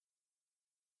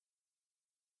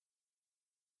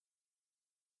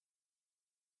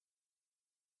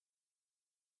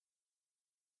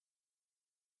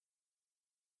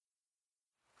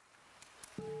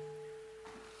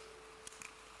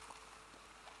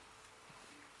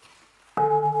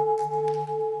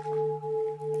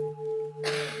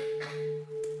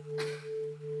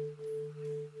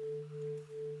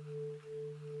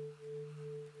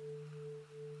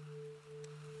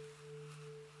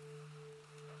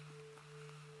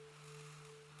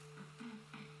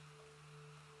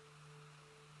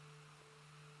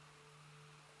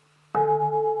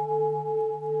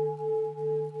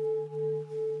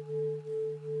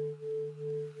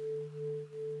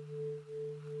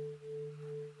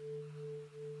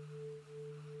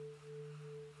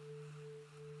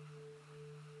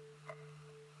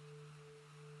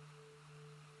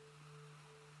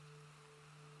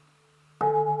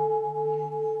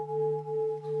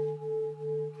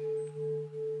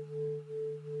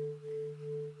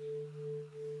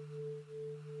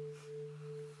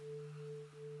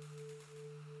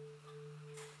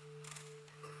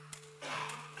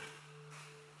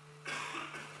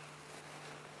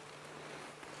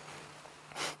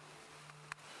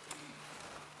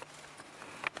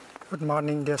Good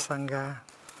morning, dear Sangha.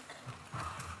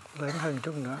 Lớn hơn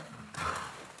chút nữa.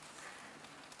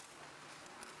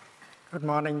 Good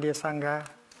morning, dear Sangha.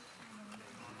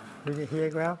 Do you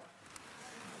hear well?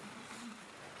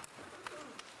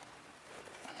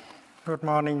 Good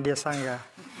morning, dear Sangha.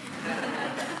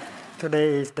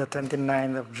 Today is the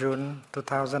 29th of June,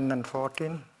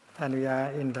 2014, and we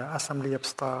are in the Assembly of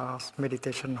Stars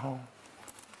Meditation Hall,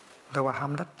 Lower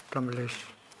Hamlet, Plum Village.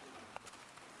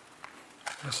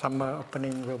 The summer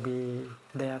opening will be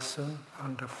there soon,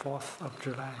 on the 4th of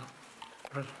July,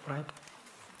 right?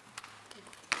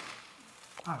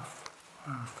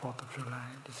 4th of July.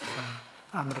 This is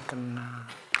an American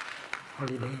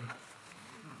holiday.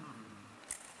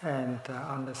 And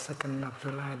on the 2nd of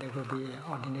July, there will be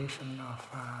ordination of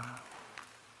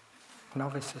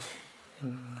novices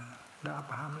in the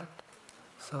Upper Hamlet.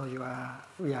 So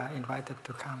we are invited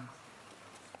to come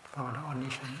for the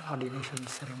ordination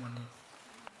ceremony.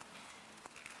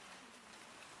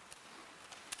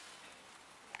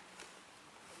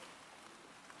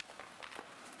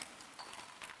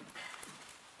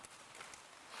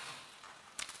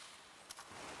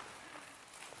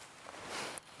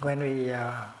 When we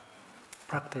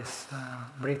practice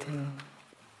breathing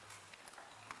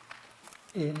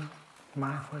in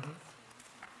mindfully,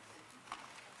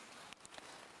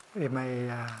 we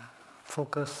may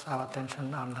focus our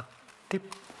attention on the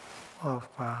tip of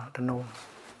the nose.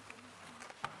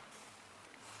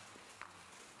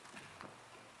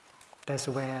 That's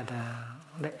where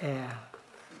the air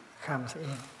comes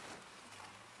in.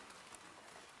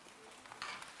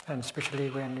 And especially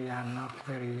when we are not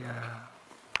very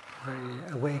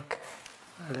awake,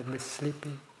 a little bit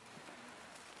sleepy.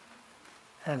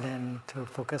 And then to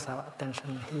focus our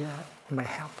attention here may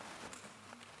help.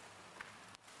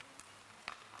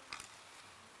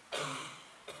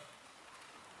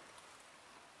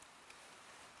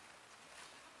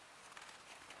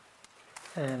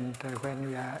 And when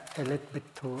we are a little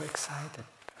bit too excited,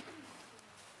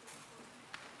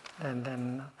 and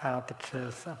then our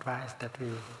teachers advise that we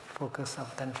focus our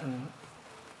attention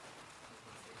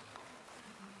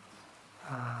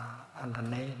on the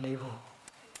navel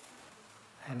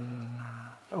and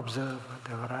observe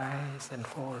the rise and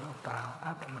fall of our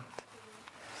abdomen.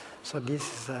 So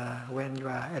this is when you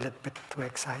are a little bit too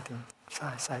excited.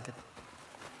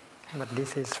 But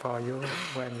this is for you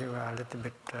when you are a little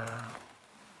bit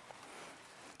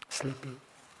sleepy.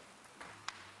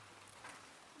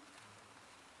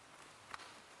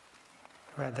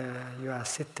 Whether you are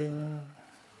sitting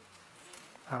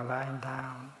or lying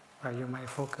down, where you may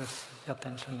focus your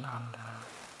attention on the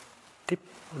tip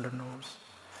of the nose,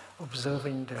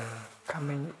 observing the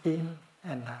coming in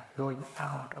and going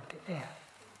out of the air,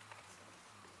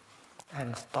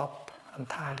 and stop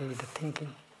entirely the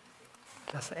thinking.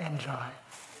 Just enjoy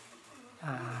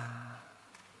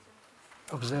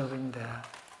observing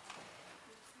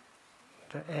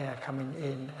the air coming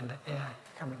in and the air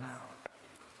coming out.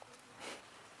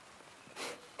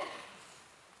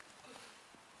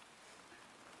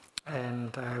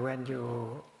 And when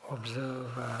you observe,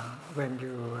 when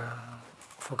you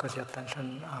focus your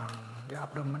attention on your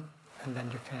abdomen, and then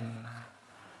you can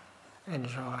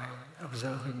enjoy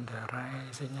observing the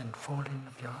rising and falling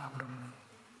of your abdomen.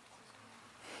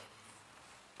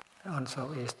 Also,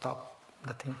 we stop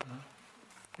the thinking.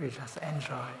 We just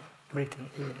enjoy breathing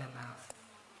in and out.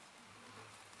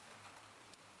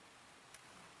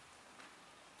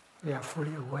 We are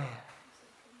fully aware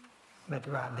that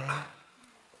you are there,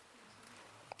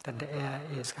 that the air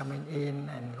is coming in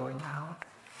and going out,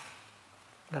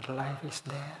 that life is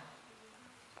there,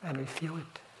 and we feel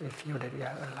it. We feel that we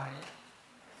are alive.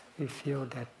 We feel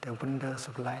that the wonders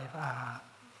of life are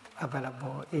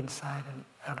available inside and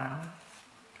around,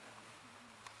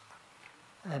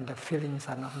 and the feelings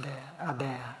are not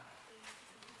there,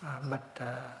 but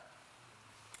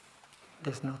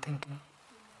there's no thinking.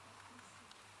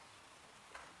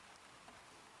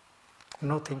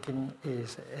 No thinking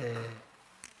is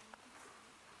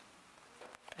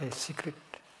a secret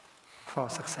for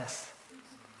success,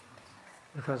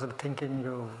 because the thinking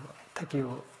will take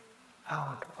you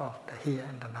out of the here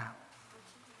and the now.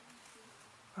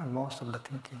 And most of the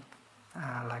thinking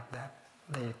are like that.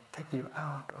 They take you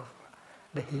out of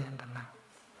the here and the now.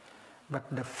 But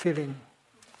the feeling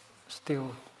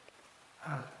still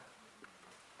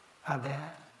are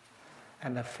there,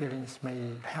 and the feelings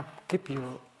may help keep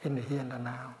you in the here and the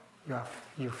now.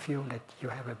 You feel that you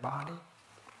have a body,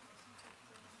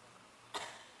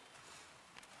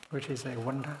 which is a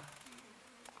wonder.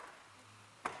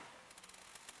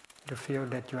 You feel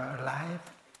that you are alive.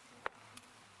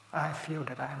 I feel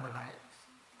that I am alive.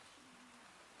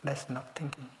 That's not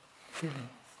thinking. feeling.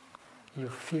 You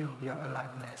feel your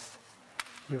aliveness.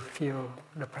 You feel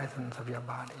the presence of your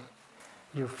body.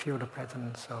 You feel the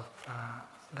presence of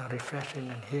the refreshing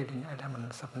and healing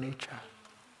elements of nature.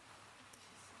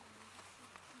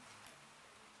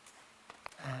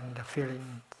 And the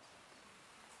feeling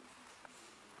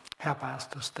help us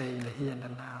to stay in the here and the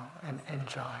now and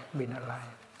enjoy being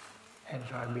alive,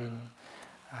 enjoy being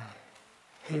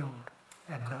healed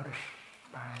and nourished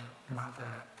by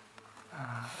Mother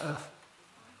Earth,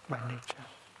 by nature.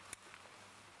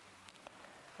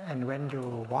 And when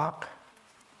you walk,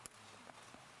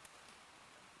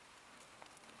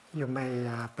 you may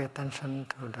pay attention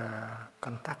to the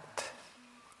contact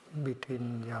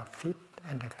between your feet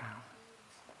and the ground.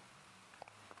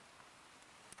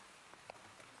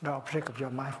 The object of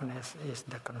your mindfulness is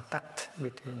the contact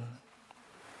between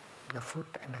your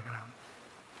foot and the ground.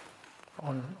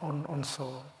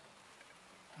 Also,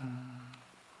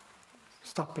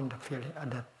 stopping the feeling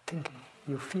and the thinking.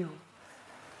 You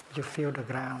feel the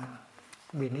ground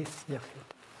beneath your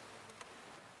feet.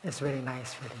 It's a very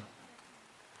nice feeling.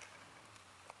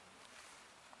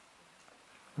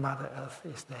 Mother Earth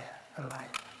is there,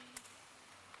 alive,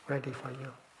 ready for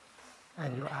you.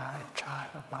 And you are a child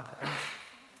of Mother Earth.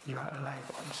 You are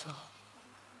alive also.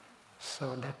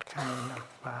 So that kind of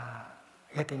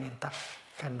getting in touch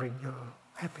can bring you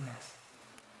happiness.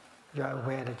 You are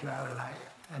aware that you are alive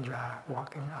and you are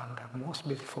walking on the most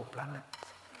beautiful planet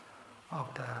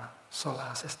of the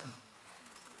solar system.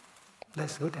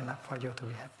 That's good enough for you to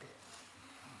be happy.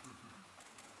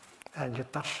 And you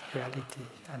touch reality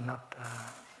and not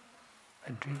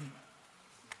a dream.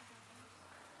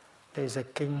 There is a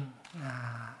king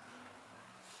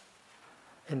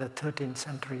in the 13th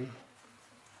century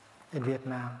in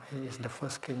Vietnam. He is the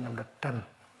first king of the Tang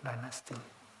dynasty.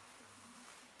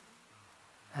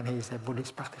 And he is a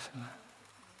Buddhist practitioner.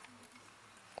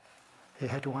 He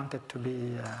had wanted to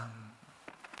be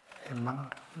a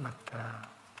monk, but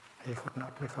he could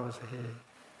not because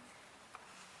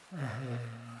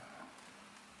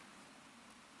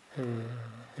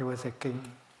he was a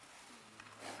king.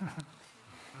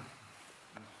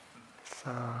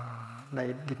 So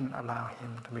they didn't allow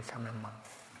him to become a monk.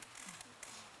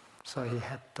 So he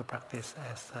had to practice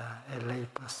as a lay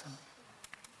person.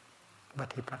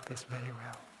 But he practiced very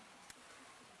well.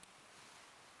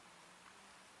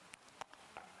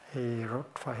 He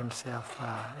wrote for himself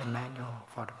a manual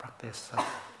for the practice of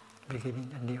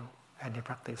beginning anew, and he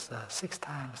practiced 6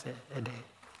 times a day.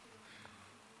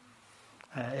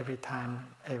 Every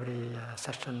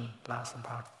session lasts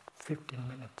about 15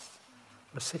 minutes,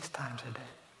 but 6 times a day.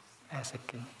 As a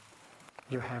king,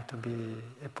 you have to be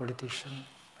a politician,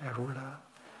 a ruler,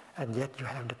 and yet you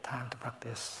have the time to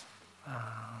practice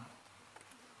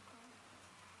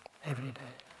every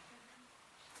day.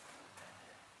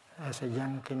 As a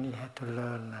young king, he had to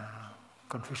learn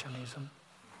Confucianism,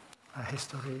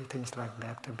 history, things like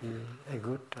that, to be a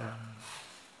good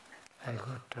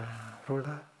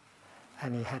ruler.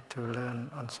 And he had to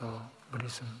learn also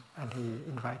Buddhism. And he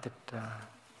invited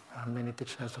many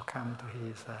teachers to come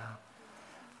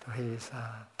to his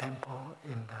temple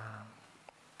in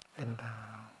the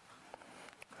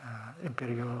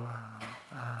imperial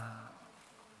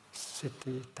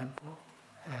city temple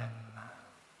and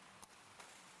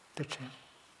teach him.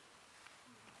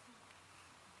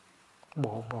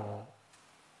 Bộ bộ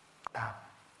đạp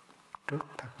trước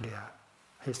thực địa.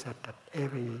 He said that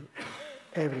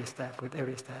every step, with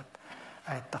every step,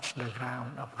 I touch the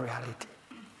ground of reality.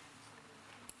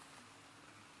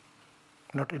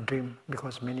 Not a dream,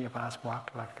 because many of us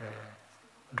walk like a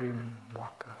dream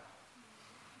walker.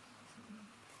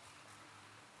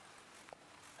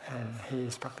 And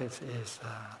his practice is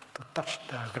to touch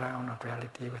the ground of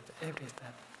reality with every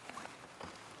step.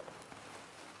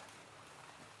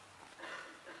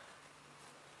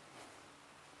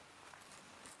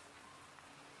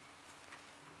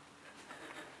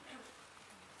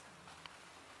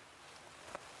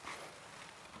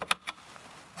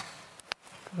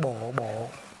 Bộ bộ.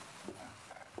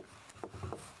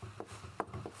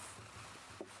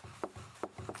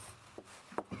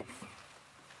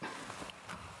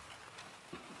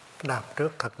 Đạp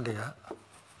trước thực địa.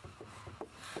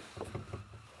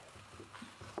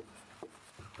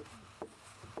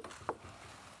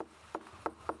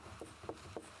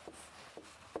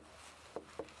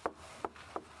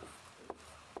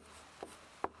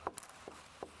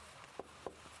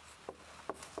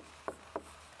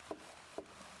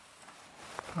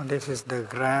 This is the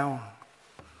ground,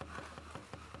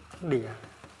 địa,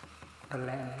 the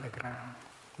land, the ground.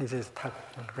 This is thực,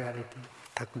 reality,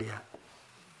 thực địa.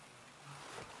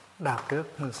 Đạp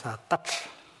trước means touch.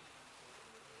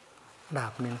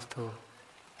 Dab means to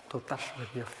touch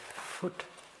with your foot,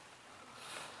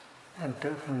 and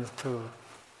turf means to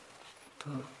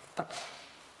touch,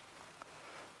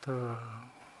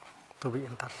 to be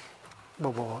in touch.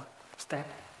 Bò bò, step,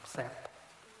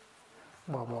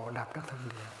 bò bò đạp rất thân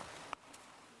địa.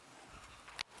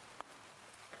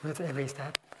 With every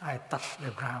step, I touch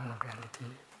the ground of reality,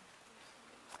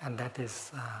 and that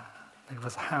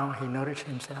was how he nourished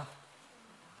himself,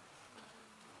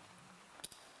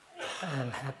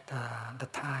 and had the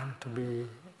time to be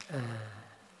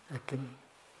a king.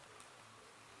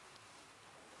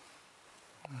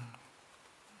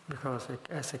 Because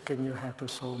as a king, you have to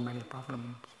solve many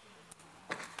problems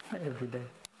every day,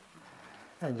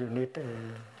 and you need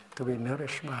to be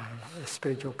nourished by a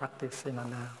spiritual practice in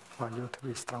order for you to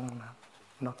be strong enough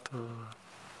not to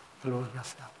lose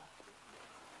yourself.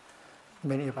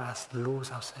 Many of us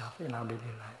lose ourselves in our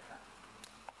daily life.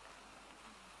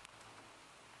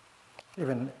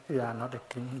 Even we are not a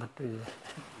king, but we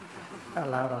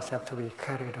allow ourselves to be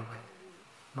carried away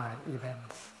by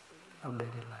events of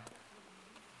daily life.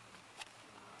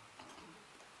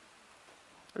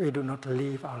 We do not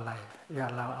live our life. We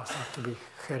allow ourselves to be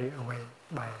carried away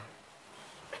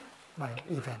by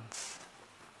events.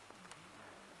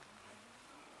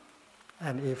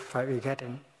 And if we get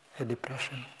in a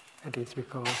depression, it is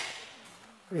because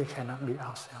we cannot be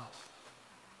ourselves.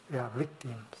 We are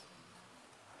victims.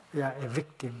 We are a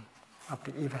victim of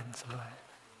the events of life.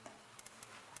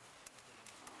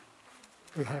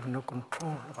 We have no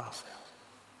control of ourselves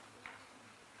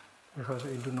because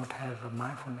we do not have a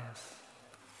mindfulness,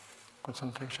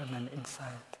 concentration and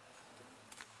insight.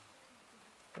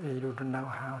 We do not know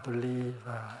how to live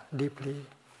deeply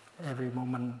every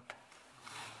moment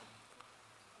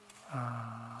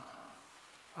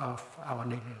of our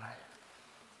daily life.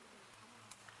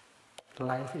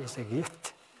 Life is a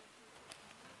gift.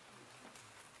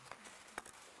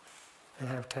 We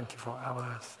have 24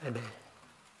 hours a day,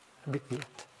 a big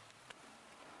gift.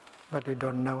 But we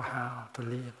don't know how to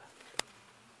live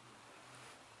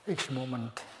each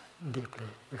moment deeply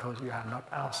because we are not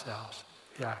ourselves.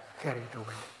 We are carried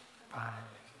away by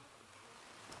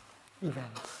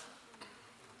events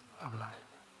of life.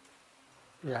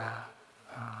 We are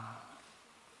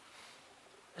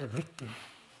a victim.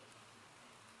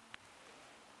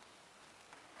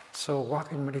 So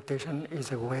walking meditation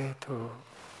is a way to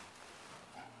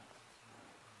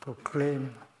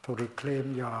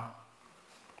reclaim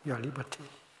your liberty,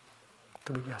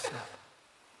 to be yourself.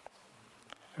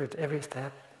 With every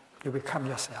step, you become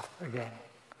yourself again.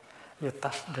 You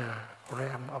touch the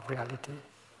realm of reality.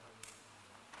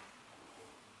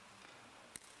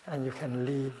 And you can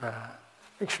live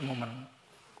each moment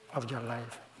of your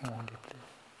life more deeply.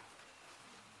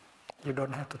 You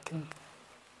don't have to think.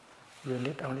 You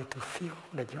need only to feel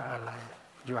that you are alive.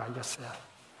 You are yourself.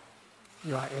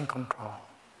 You are in control.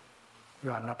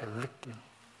 You are not a victim.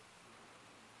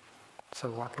 So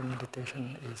walking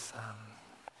meditation is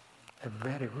a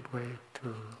very good way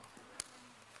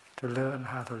to learn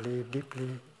how to live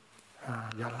deeply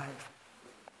your life.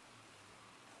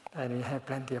 And you have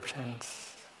plenty of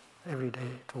chance every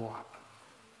day to walk.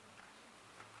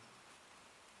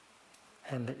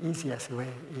 And the easiest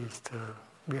way is to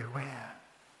be aware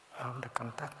of the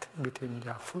contact between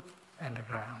your foot and the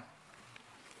ground.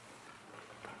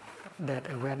 That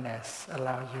awareness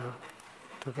allows you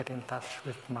to get in touch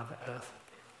with Mother Earth,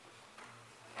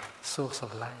 source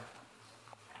of life,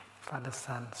 Father,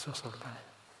 Son, source of life,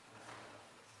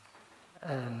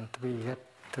 and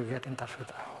to get in touch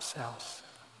with ourselves,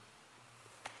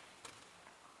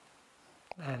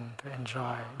 and to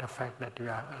enjoy the fact that we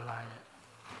are alive.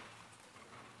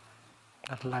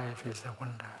 That life is a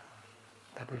wonder,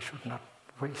 that we should not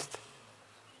waste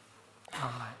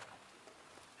our life.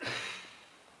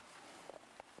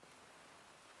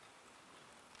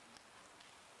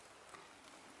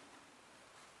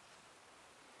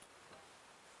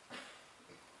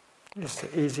 It's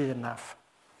easy enough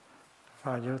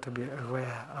for you to be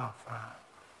aware of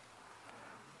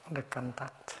the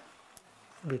contact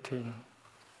between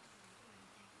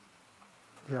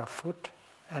your foot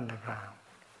and the ground.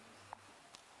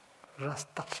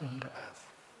 Just touching the earth,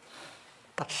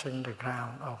 touching the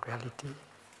ground of reality,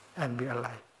 and be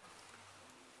alive.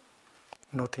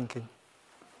 No thinking.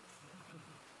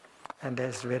 And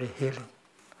that's very healing.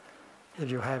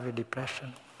 If you have a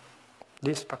depression,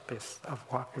 this practice of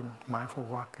walking, mindful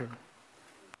walking,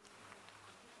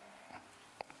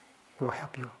 will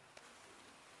help you.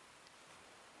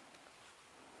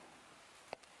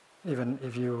 Even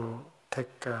if you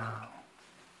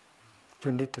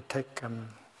need to take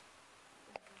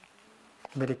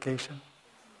medication,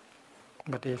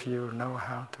 But if you know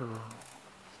how to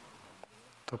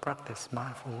practice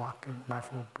mindful walking,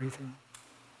 mindful breathing,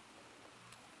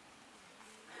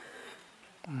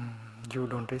 you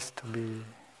don't risk to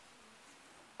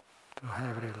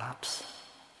have relapse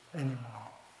anymore.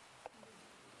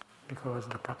 Because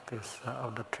the practice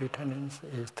of the three tenets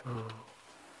is to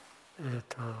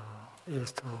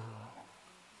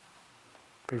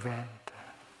prevent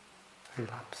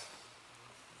relapse.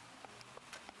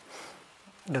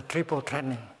 The triple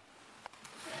training,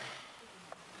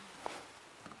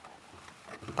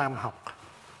 tam học.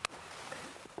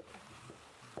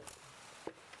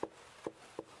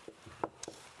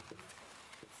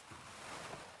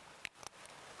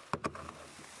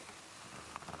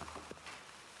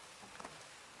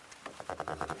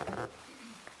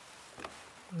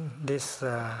 This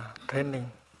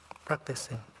training,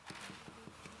 practicing,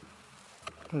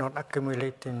 not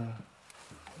accumulating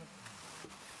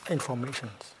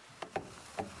informations.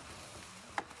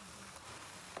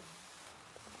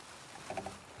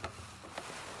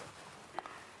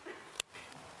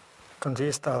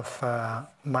 Consists of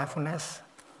mindfulness,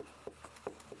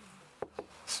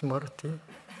 smriti,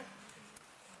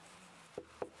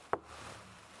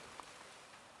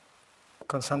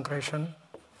 concentration,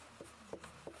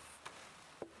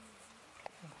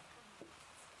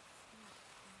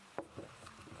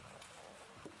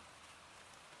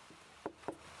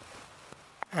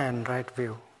 and right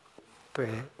view,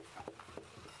 tuệ.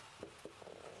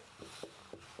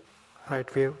 Right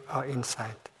view or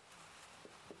insight.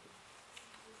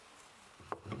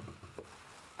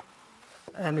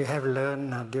 And we have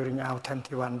learned during our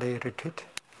 21-day retreat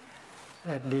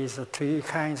that these three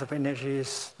kinds of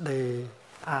energies, they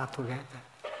are together.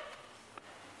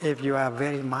 If you are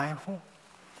very mindful,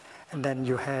 and then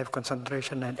you have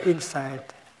concentration and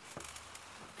insight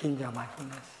in your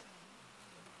mindfulness.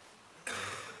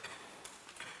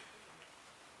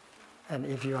 And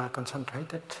if you are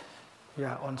concentrated, you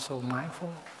are also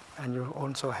mindful, and you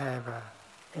also have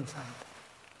insight.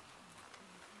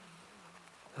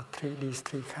 These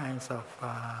three kinds of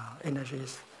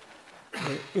energies,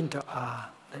 they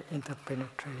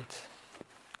interpenetrate,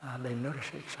 they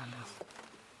nourish each other.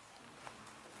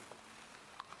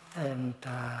 And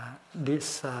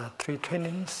these three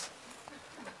trainings,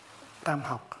 tam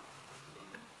học,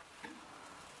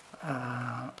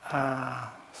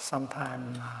 are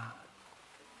sometimes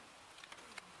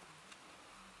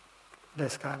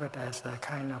described as a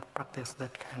kind of practice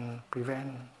that can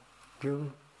prevent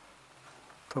you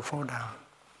to fall down,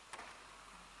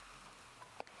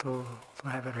 to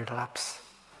have a relapse,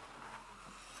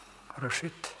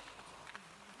 retreat,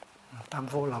 tam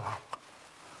vô lậu học.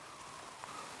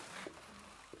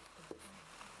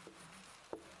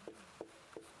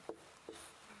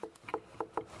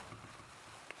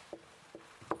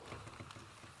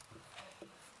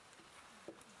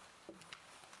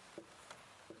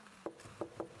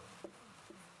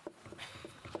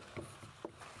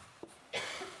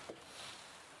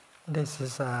 This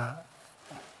is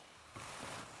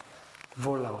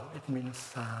vô lậu. It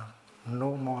means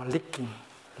no more leaking,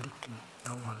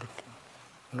 no more leaking,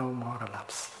 no more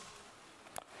relapse.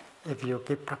 If you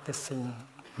keep practicing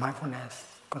mindfulness,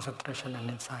 concentration and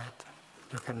insight,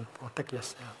 you can protect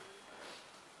yourself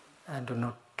and do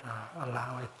not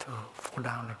allow it to fall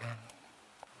down again.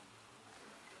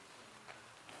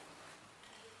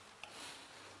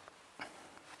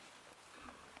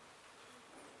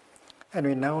 And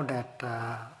we know that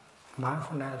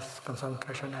mindfulness,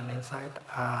 concentration and insight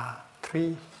are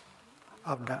three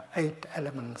of the 8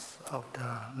 elements of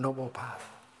the Noble Path.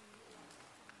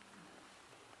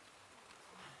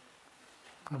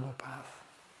 Noble Path.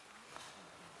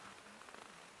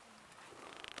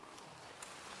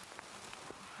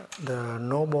 The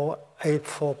Noble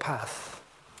Eightfold Path.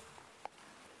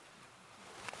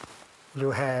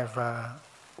 You have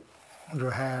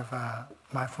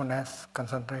mindfulness,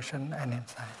 concentration, and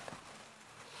insight.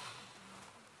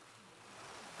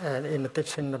 And in the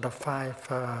teaching of the 5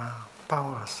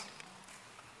 powers,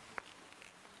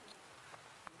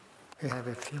 we have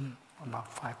a film about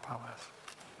 5 powers.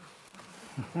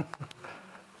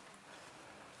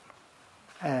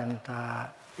 And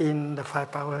in the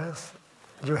 5 powers,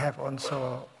 you have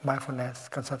also mindfulness,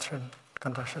 concentration,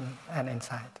 and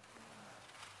insight.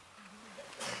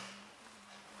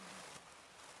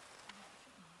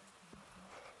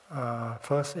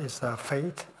 First is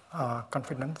faith,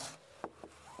 confidence.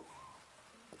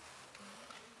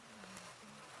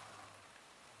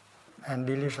 And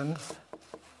diligence.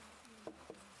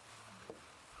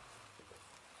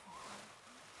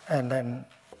 And then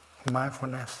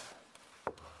mindfulness,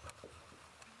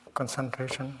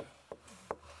 concentration,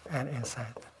 and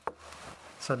insight.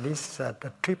 So this is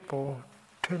the triple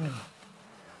training.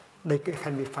 They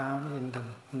can be found in the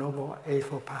Noble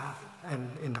Eightfold Path and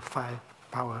in the 5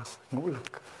 powers, ngũ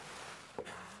lực,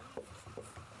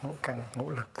 ngũ căn, ngũ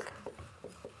lực.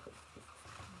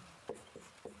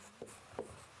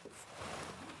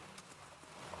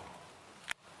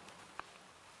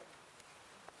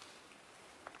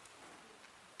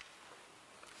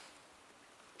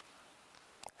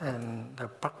 And the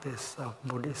practice of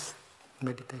Buddhist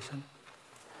meditation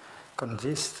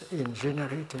consists in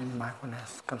generating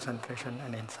mindfulness, concentration,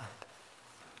 and insight.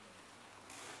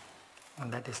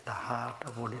 And that is the heart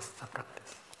of Buddhist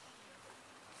practice.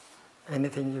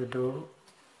 Anything you do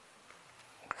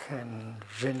can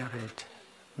generate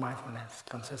mindfulness,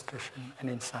 concentration, and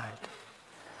insight.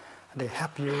 They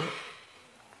help you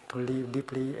to live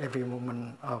deeply every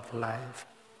moment of life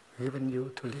given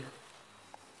you to live,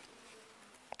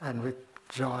 and with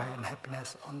joy and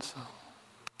happiness also.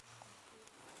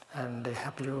 And they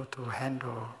help you to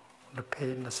handle the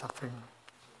pain, the suffering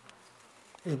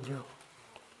in you,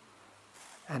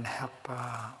 and help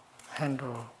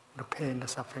handle the pain, the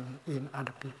suffering in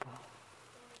other people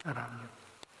around you.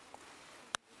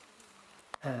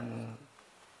 And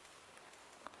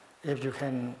if you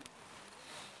can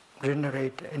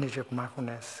generate the energy of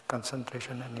mindfulness,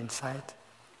 concentration, and insight,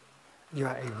 you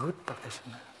are a good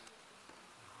practitioner.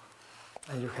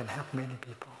 And you can help many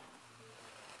people.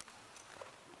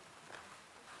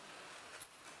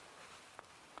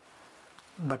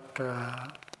 But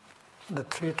the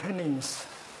 3 trainings,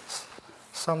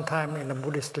 sometimes in the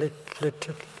Buddhist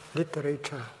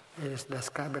literature, is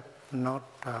described not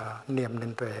niệm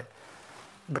định tuệ,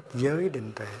 but giới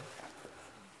định tuệ.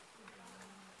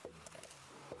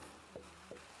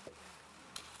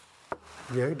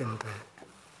 Giới định tuệ.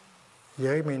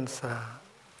 Giới means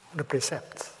the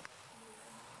precepts.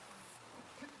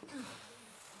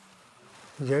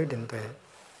 Giới định tuệ,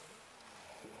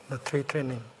 the 3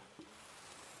 training,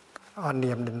 or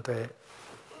niệm định tuệ.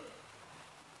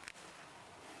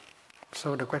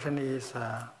 So the question is,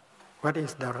 what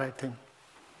is the right thing?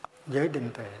 Giới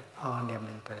định tuệ or niệm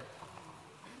định tuệ?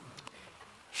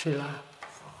 Sheila?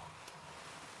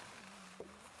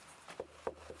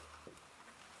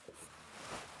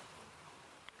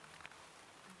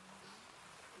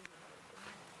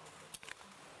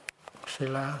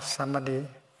 Sheila, somebody?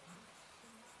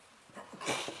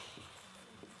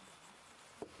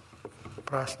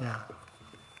 Prajna.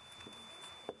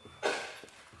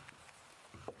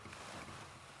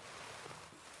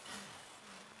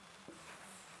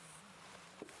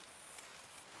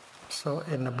 So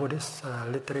in the Buddhist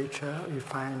literature, you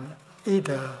find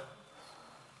either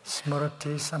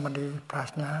Smriti, Samadhi,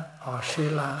 Prajna, or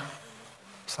Shila,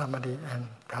 Samadhi, and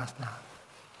Prajna.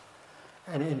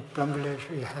 And in Plum Village,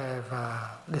 we have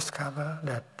discovered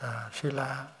that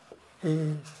Shila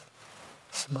is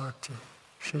Smriti.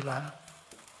 Shila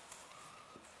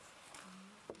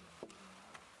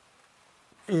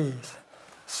is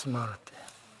Smriti.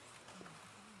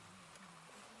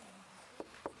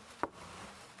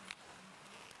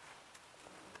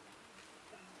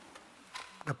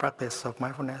 The practice of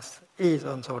mindfulness is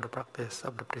also the practice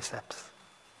of the precepts.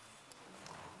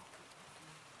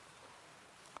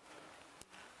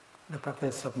 The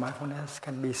practice of mindfulness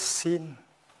can be seen,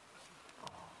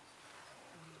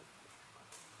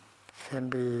 can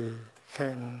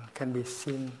be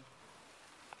seen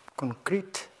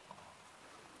concrete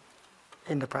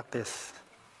in the practice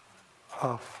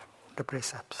of the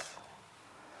precepts.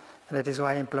 And that is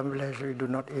why in Plum Village we do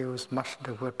not use much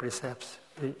the word precepts,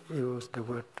 we use the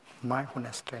word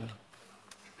mindfulness training.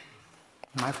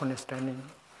 Mindfulness training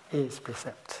is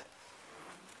precept.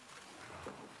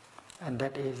 And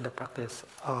that is the practice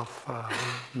of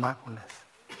mindfulness.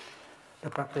 The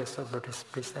practice of the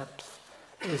precepts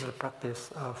is the practice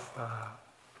of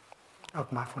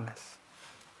mindfulness.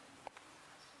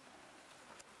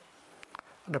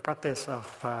 The practice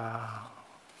of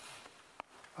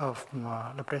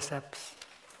the precepts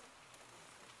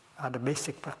are the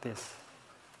basic practice.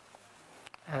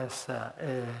 As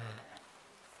a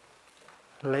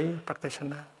lay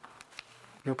practitioner,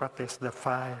 you practice the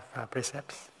 5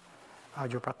 precepts, or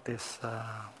you practice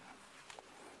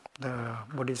the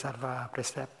Bodhisattva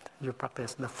precept, you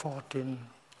practice the 14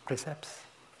 precepts.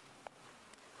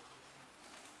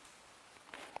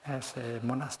 As a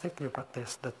monastic, you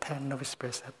practice the 10 novice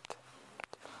precepts,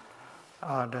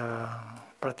 or the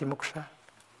Pratimoksha,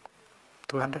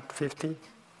 250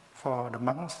 for the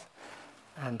monks,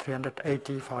 and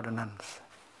 380 for the nuns.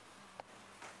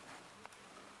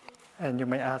 And you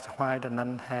may ask why the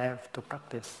nuns have to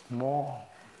practice more.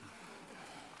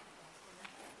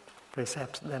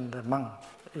 precepts, then the monk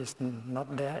is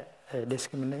not there a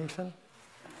discrimination?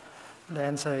 The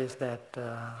answer is that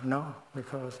no,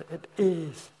 because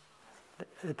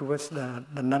it was the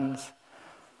nuns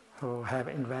who have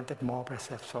invented more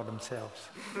precepts for themselves.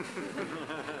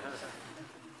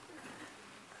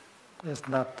 It's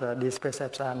not, these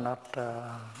precepts are not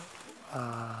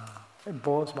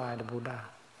imposed by the Buddha,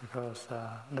 because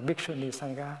the Bhikshuni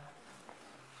Sangha,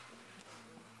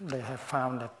 they have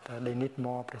found that they need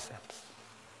more precepts.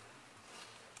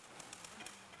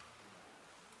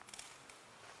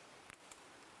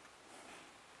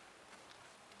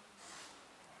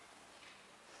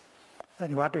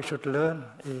 And what we should learn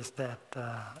is that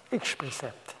each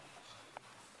precept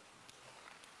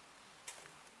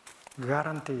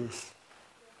guarantees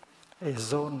a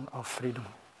zone of freedom.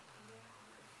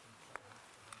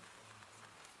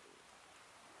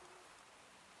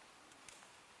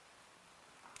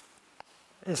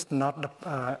 It's not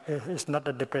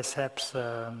that the precepts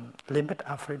limit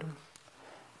our freedom,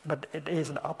 but it is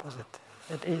the opposite.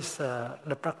 It is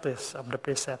the practice of the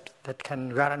precepts that can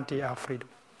guarantee our freedom.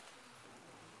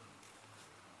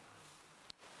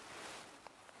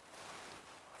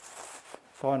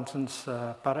 For instance,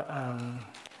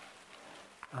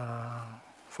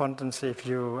 if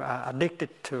you are addicted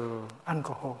to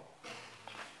alcohol,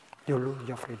 you lose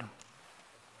your freedom.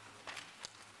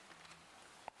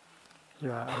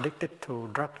 You are addicted to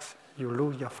drugs, you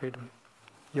lose your freedom.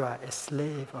 You are a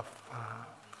slave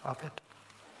of it.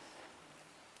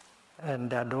 And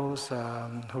there are those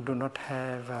who do not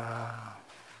have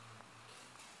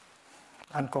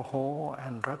alcohol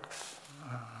and drugs.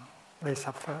 They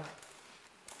suffer,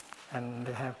 and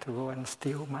they have to go and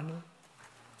steal money.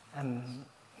 And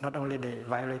not only they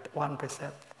violate one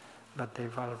precept, but they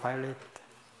will violate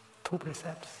two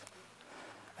precepts.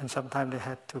 And sometimes they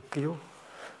have to kill.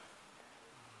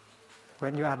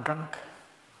 When you are drunk,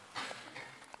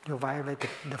 you violate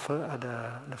the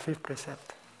fifth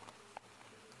precept,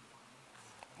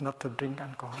 not to drink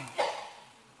alcohol.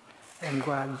 And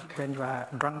when you are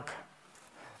drunk,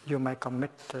 you may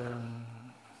commit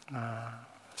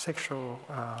sexual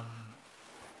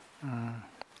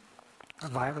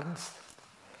violence.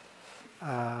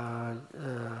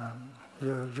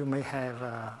 You may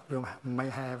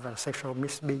have sexual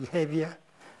misbehavior.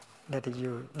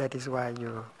 That is why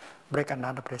you break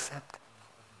another precept.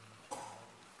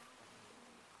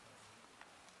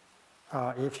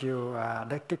 If you are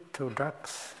addicted to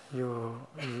drugs, you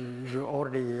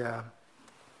already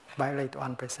violate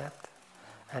one precept.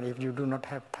 And if you do not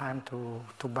have time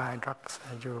to buy drugs,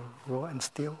 you go and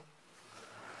steal.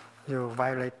 You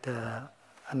violate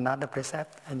another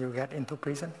precept and you get into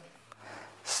prison.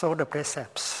 So the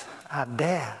precepts are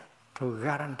there to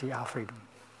guarantee our freedom.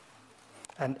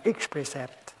 And each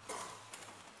precept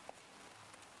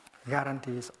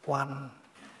guarantees one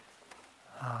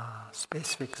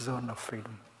specific zone of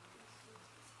freedom.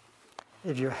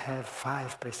 If you have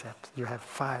 5 precepts, you have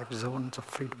 5 zones of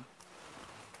freedom.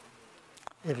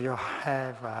 If you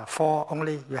have 4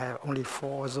 only, you have only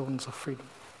 4 zones of freedom.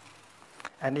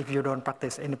 And if you don't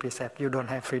practice any precept, you don't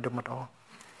have freedom at all.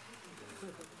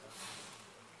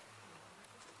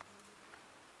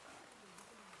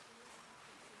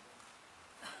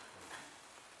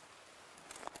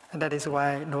 And that is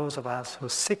why those of us who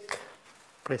seek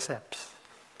precepts,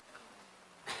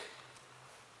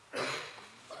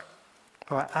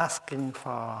 who are asking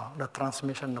for the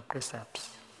transmission of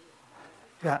precepts,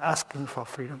 we are asking for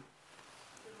freedom.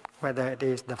 Whether it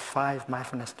is the 5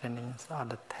 mindfulness trainings or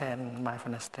the 10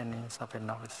 mindfulness trainings of a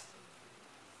novice.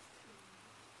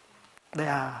 They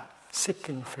are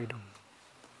seeking freedom.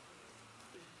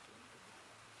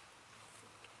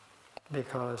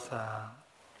 Because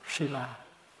Shila,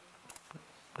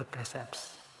 the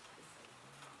precepts,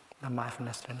 the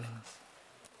mindfulness trainings,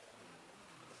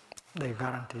 they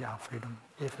guarantee our freedom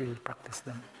if we practice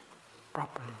them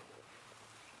properly.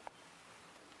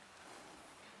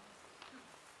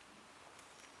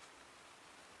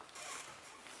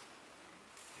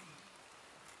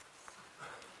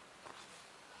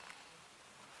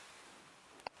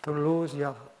 To lose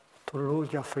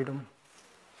your freedom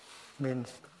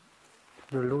means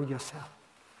you lose yourself.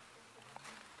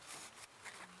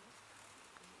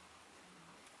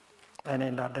 And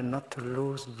in order not to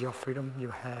lose your freedom, you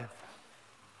have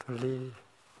to live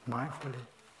mindfully.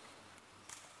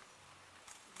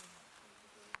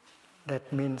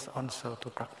 That means also to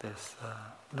practice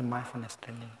the mindfulness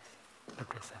training, the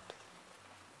precepts.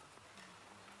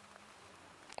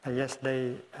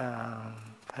 Yesterday,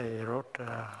 I wrote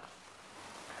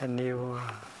a new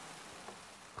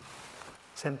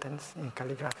sentence in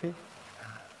calligraphy.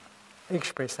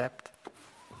 Each precept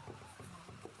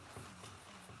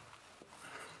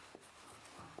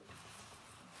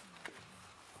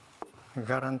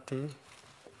guarantee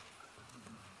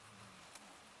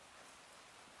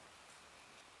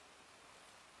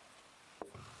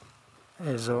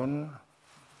a zone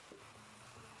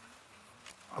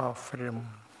of freedom.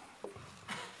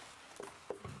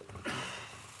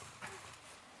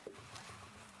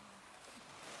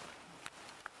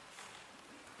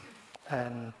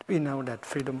 And we know that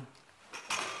freedom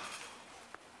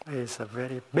is a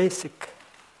very basic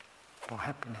for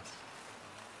happiness.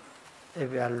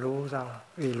 If we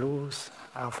lose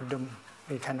our freedom,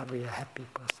 we cannot be a happy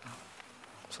person.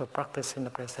 So practicing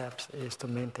the precepts is to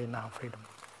maintain our freedom.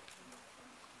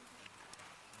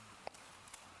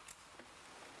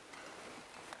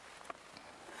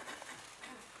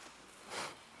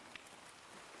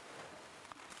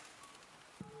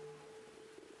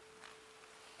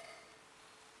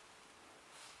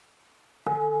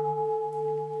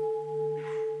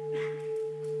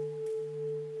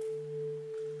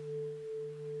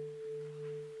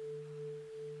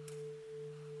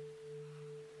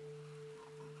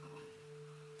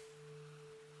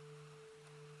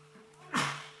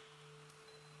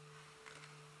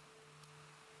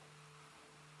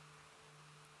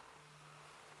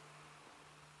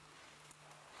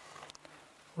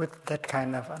 With that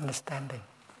kind of understanding,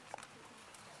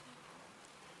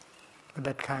 with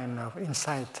that kind of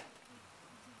insight,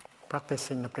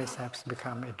 practicing the precepts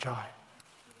become a joy.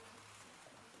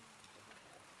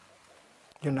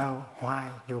 You know why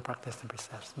you practice the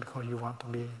precepts, because you want to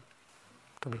be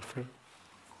free.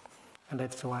 And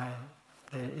that's why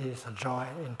there is a joy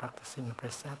in practicing the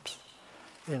precepts,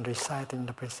 in reciting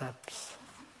the precepts,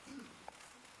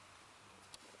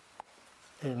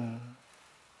 in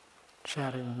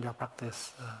sharing your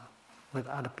practice with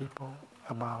other people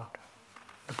about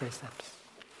the precepts.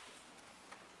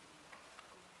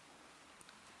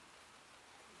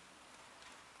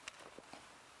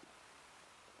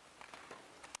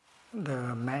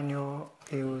 The manual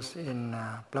used in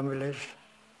Plum Village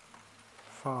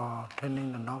for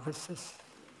training the novices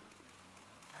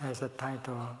has a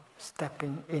title,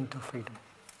 Stepping into Freedom.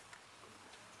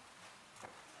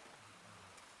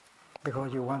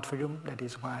 Because you want freedom, that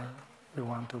is why you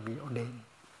want to be ordained.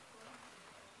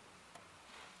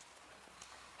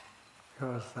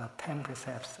 Because 10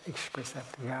 precepts, each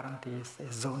precept guarantees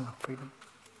a zone of freedom.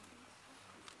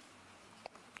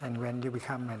 And when you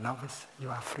become a novice, you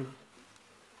are free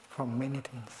from many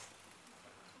things.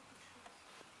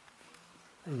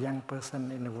 A young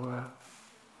person in the world,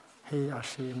 he or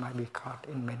she might be caught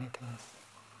in many things.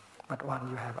 But once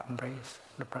you have embraced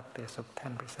the practice of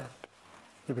 10 precepts,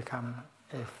 you become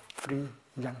a free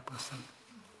young person.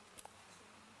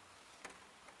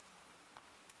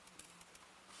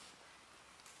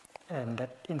 And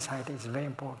that insight is very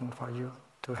important for you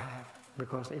to have,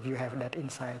 because if you have that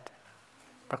insight,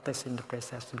 practicing the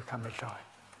precepts become a joy,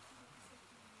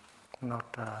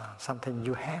 not something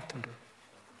you have to do.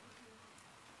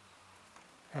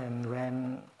 And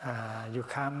when you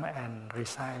come and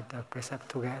recite the precept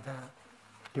together,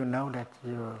 you know that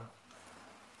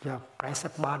your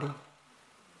precept body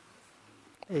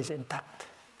is intact,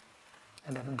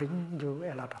 and that brings you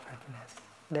a lot of happiness.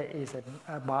 There is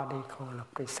a body called a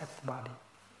precept body,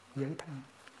 giới thân,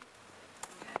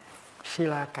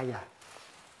 Sila Kaya.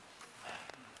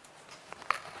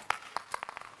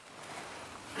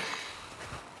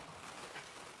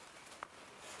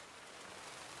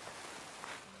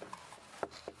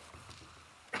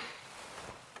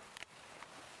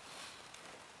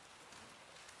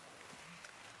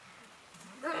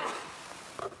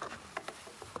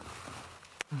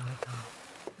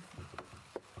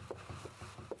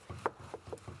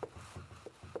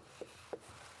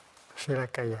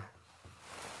 Sirakaya.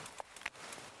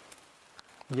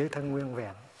 Giới thân nguyên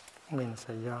vẹn means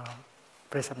your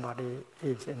precept body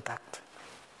is intact.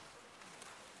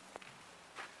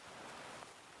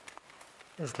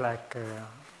 It's like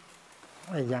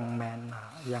a young man,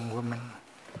 a young woman,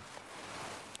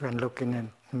 when looking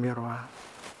in the mirror,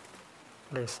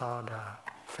 they saw the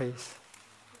face.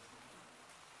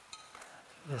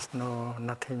 There's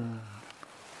nothing,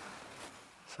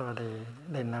 so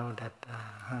they know that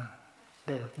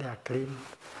they are clean.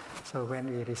 So when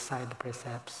we recite the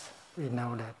precepts, we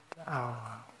know that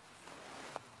our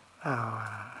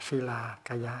Sila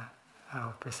Kaya,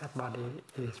 our precept body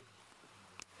is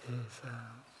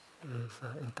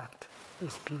intact,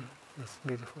 is pure, is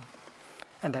beautiful,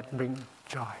 and that brings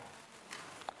joy.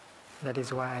 That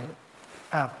is why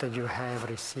after you have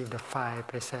received the 5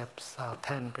 precepts, or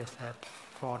 10 precepts,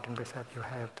 14 precepts, you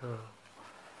have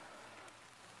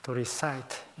to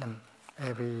recite them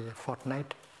every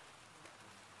fortnight,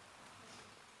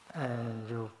 and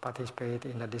you participate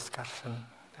in the discussion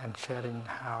and sharing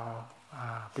how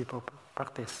people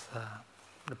practice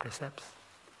the precepts,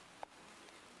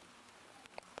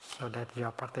 so that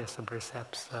your practice of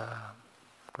precepts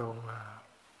will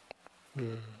be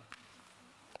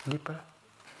deeper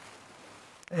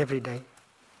every day,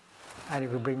 and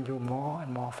it will bring you more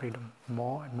and more freedom,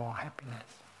 more and more happiness.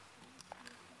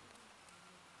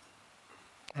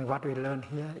 And what we learn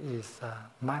here is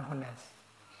mindfulness.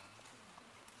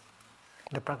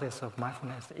 The practice of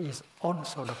mindfulness is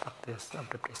also the practice of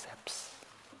the precepts.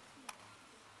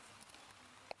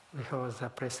 Because the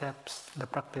precepts, the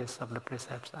practice of the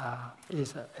precepts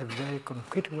is a very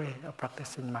concrete way of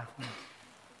practicing mindfulness.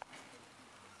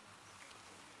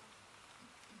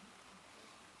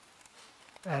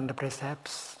 And the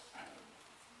precepts,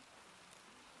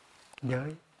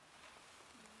 giới,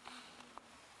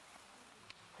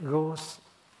 goes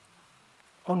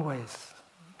always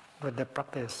with the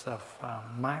practice of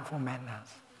mindful manners.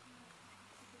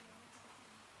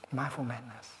 Mindful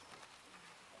manners.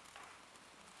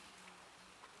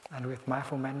 And with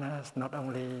mindful manners, not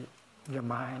only your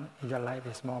mind, your life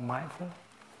is more mindful,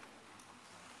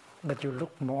 but you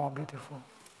look more beautiful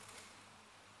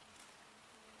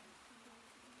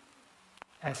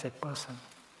as a person.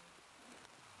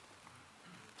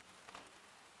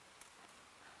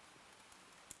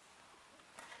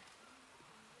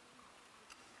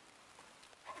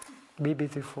 Be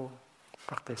beautiful,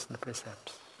 practice the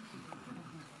precepts.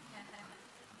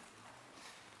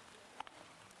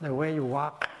 The way you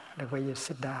walk, the way you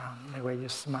sit down, the way you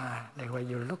smile, the way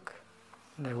you look,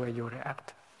 the way you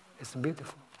react is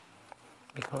beautiful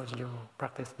because you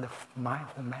practice the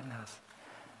mindful manners.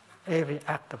 Every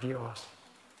act of yours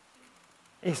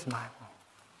is mindful.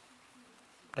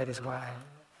 That is why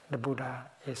the Buddha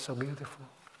is so beautiful,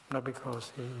 not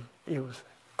because he used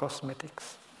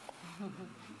cosmetics,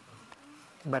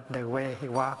 but the way he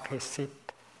walks, he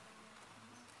sits,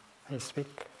 he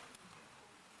speaks,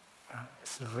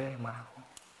 is very mindful.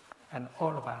 And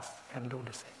all of us can do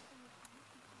the same.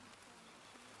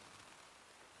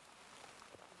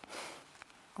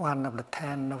 One of the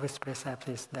 10 novice precepts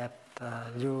is that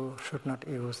you should not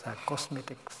use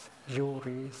cosmetics,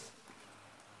 jewelries,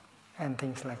 and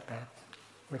things like that,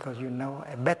 because you know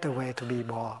a better way to be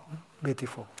more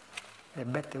beautiful, a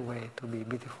better way to be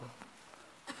beautiful.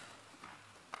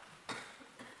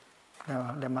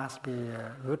 Now, there must be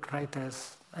good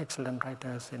writers, excellent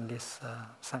writers in this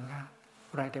Sangha.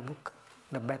 Write a book,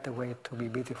 The Better Way to Be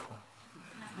Beautiful,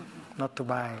 not to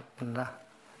buy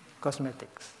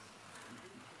cosmetics.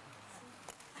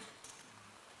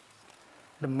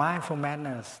 The mindful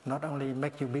manners not only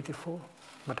make you beautiful,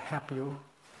 but help you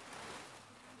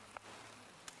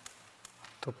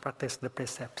to practice the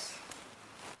precepts,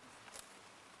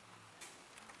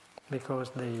 because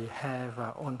they have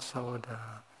also the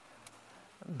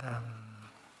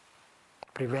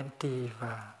preventive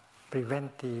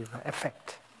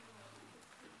effect.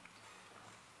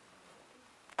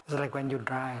 It's like when you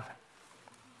drive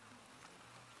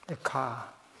a car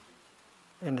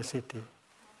in the city.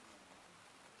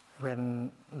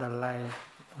 When there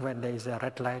is a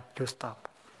red light, you stop.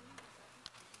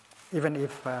 Even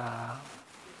if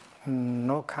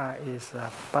no car is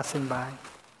passing by,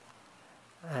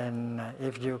 and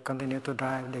if you continue to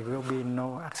drive, there will be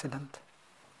no accident.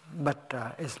 But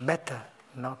it's better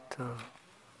not to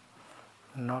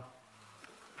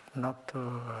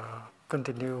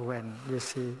continue when you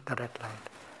see the red light.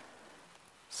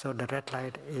 So the red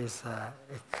light is a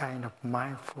kind of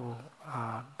mindful,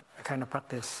 a kind of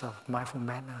practice of mindful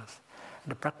manners,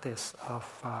 the practice of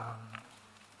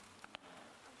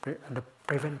the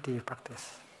preventive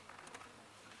practice,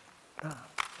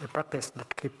 the practice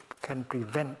that can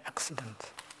prevent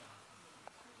accidents.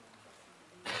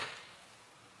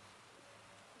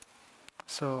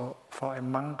 So for a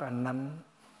monk and nun,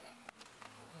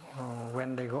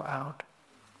 when they go out,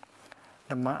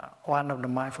 one of the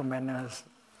mindful manners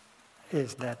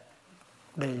is that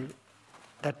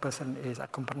that person is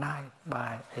accompanied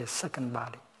by a second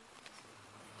body.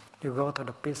 You go to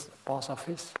the post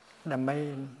office, there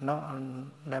may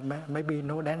be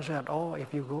no danger at all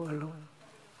if you go alone.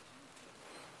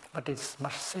 But it's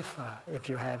much safer if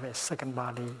you have a second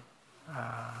body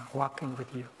walking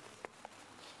with you.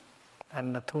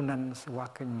 And the two nuns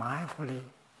walking mindfully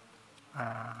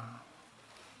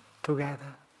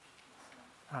together,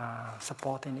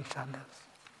 supporting each other.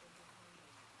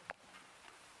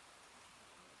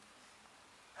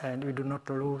 And we do not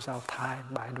lose our time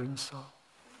by doing so.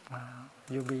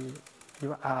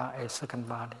 You are a second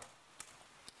body.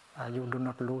 You do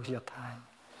not lose your time,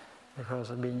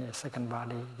 because being a second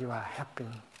body, you are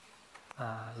helping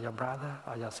your brother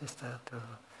or your sister to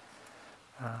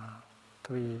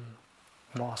to be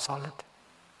more solid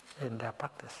in their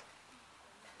practice.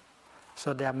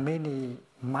 So there are many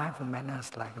mindful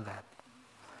manners like that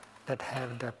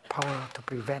have the power to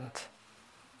prevent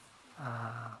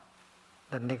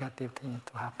the negative things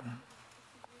to happen.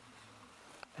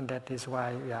 And that is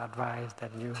why we advise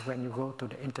that when you go to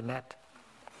the internet,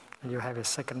 you have a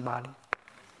second body,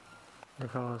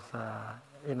 because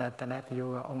in the internet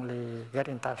you only get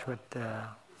in touch with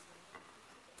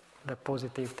the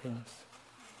positive things.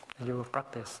 You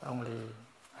practice only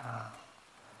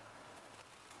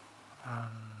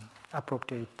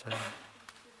appropriate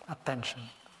attention.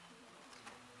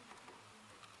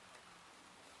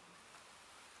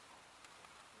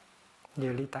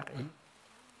 Như lý tác ý.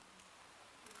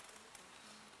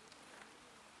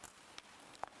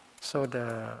 So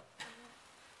the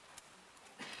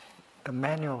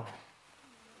manual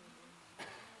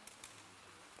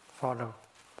for the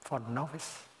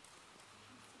novice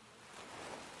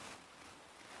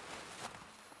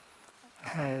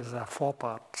has 4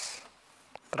 parts.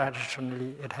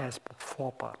 Traditionally, it has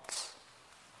 4 parts.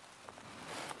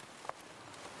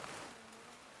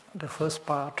 The first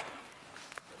part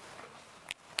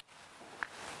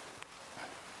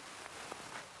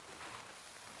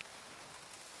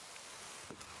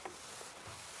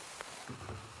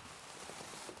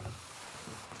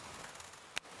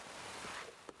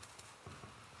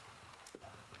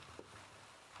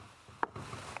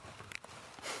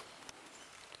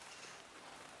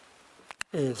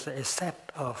is a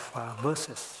set of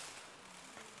verses.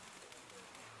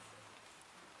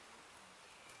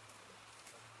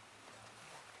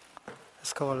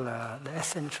 It's called the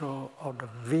essential of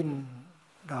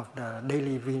the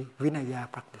daily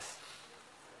Vinaya practice.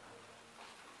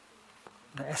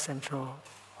 The essential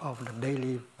of the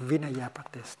daily Vinaya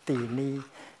practice, tỳ ni,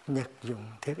 nhật dụng,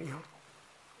 thiết yếu.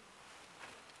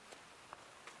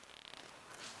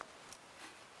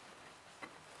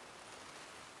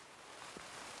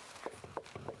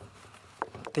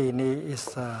 Tỳ ni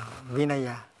is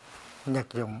Vinaya,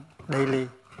 nhật dụng, daily.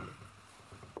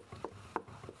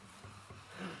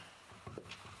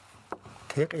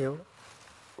 Thiết yếu,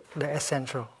 the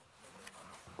essential.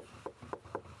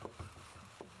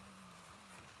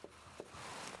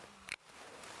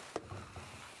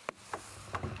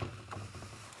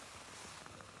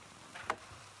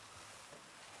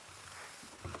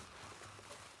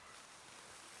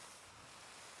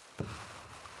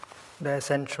 The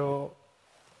essential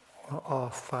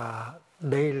of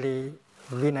daily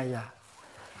Vinaya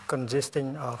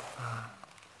consisting of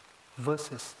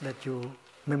verses that you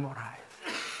memorize.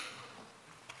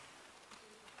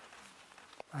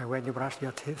 When you brush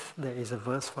your teeth, there is a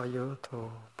verse for you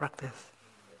to practice.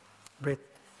 Breathe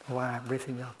while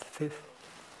breathing your teeth.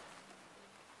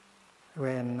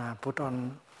 When put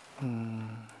on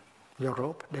your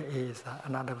robe, there is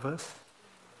another verse.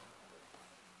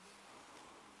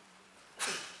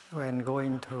 When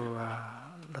going to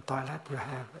the toilet, you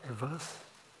have a verse.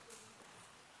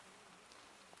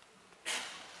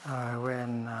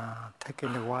 When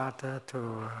taking the water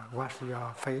to wash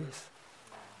your face,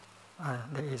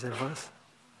 there is a verse.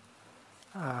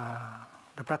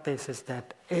 The practice is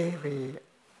that every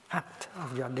act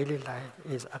of your daily life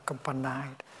is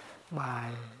accompanied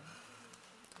by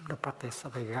the practice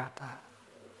of Vigatha,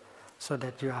 so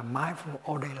that you are mindful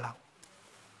all day long.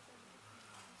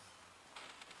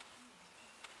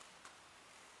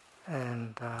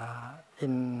 And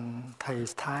in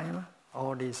Thay's time,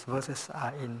 all these verses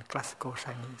are in classical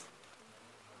Chinese.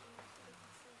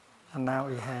 And now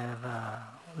we have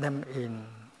them in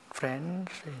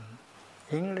French, in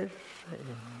English,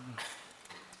 in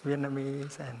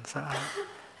Vietnamese, and so on.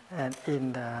 And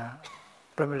in the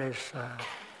privileged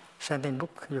chanting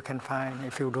book, you can find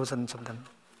a few dozens of them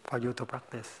for you to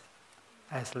practice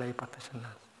as lay practitioners.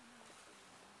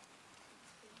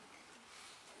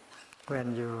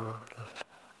 When you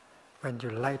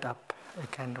light up a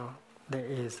candle, there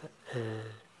is a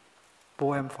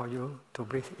poem for you to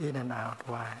breathe in and out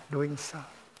while doing so.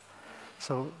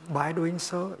 So by doing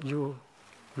so, you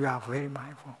are very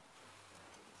mindful.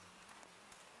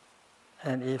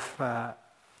 And if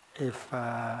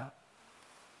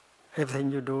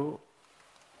everything you do,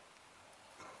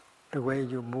 the way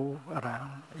you move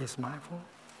around is mindful,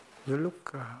 you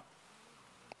look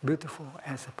beautiful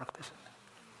as a practitioner.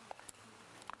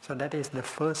 So that is the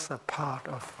first part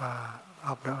of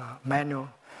the manual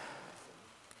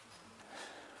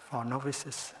for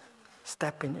novices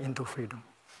stepping into freedom.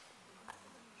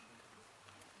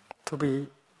 To be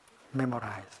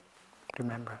memorized,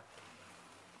 remember.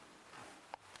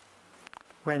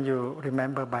 When you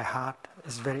remember by heart,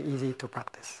 it's very easy to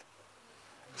practice.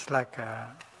 It's like the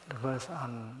verse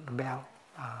on the bell,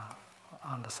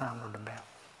 on the sound of the bell.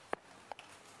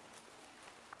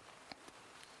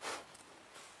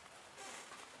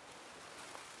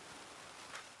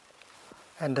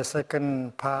 And the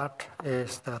second part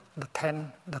is the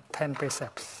 10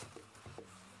 precepts.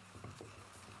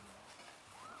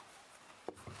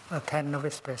 The 10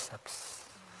 novice precepts.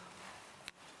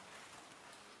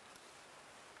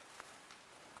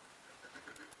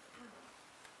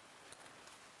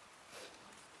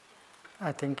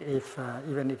 I think if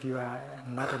even if you are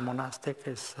not a monastic,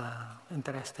 it's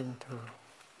interesting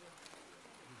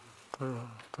to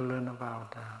learn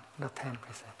about the 10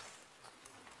 precepts.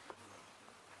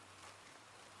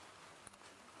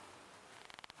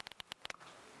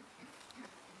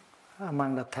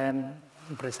 Among the 10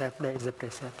 precepts, there is a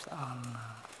precept on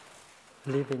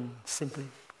living simply.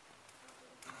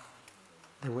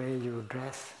 The way you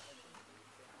dress,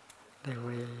 the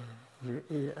way you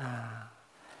eat,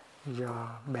 your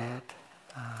bed,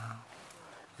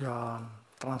 your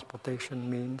transportation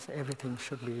means, everything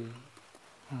should be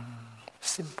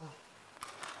simple.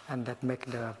 And that makes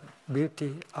the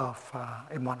beauty of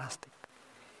a monastic.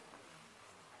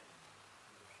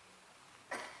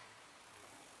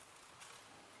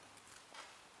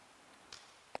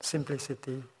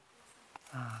 Simplicity,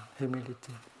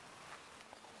 humility.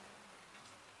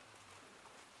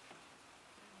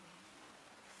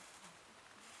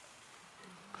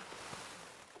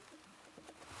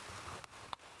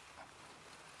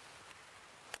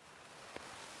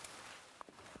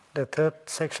 The third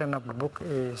section of the book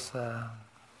is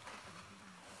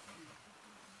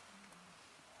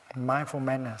mindful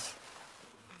manners.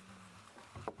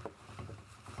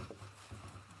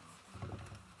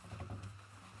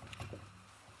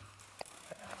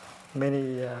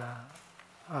 Many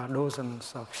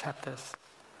dozens of chapters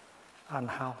on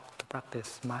how to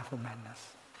practice mindful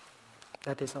manners.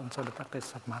 That is also the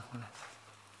practice of mindfulness.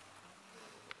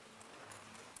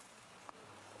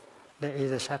 There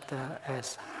is a chapter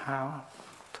as how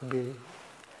to be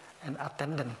an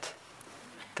attendant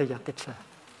to your teacher.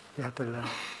 You have to learn.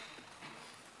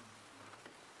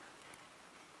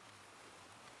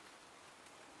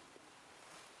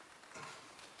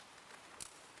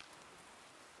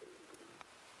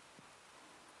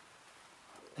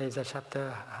 There is a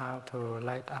chapter how to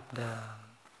light up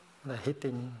the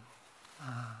heating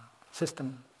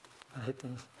system, the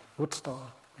heating wood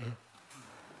stove,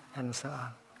 and so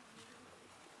on.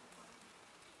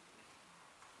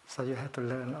 So you have to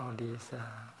learn all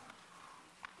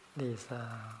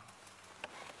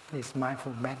these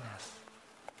mindful manners.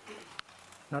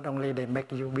 Not only they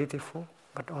make you beautiful,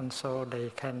 but also they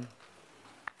can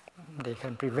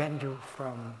prevent you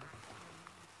from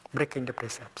breaking the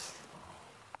precepts.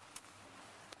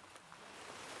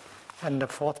 And the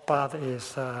fourth part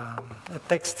is a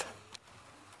text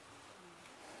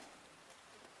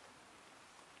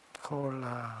called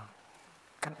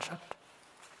Kanchat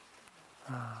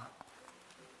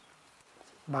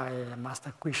by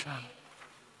Master Quishan,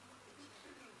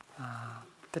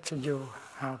 teaching you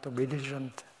how to be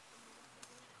diligent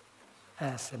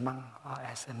as a monk or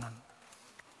as a nun.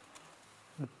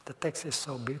 The text is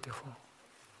so beautiful.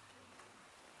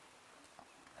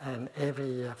 And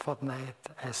every fortnight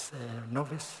as a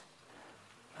novice,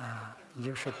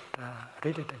 you should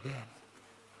read it again,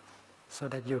 so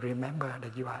that you remember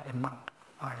that you are a monk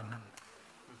or a nun,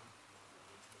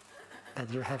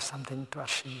 that you have something to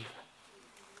achieve.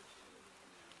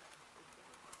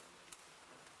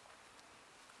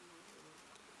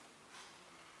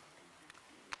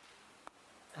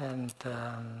 And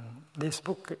this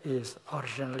book is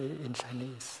originally in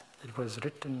Chinese. It was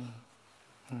written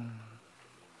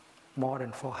more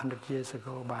than 400 years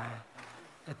ago by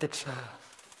a teacher,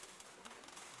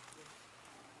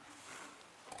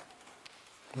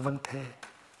 Vân Thê,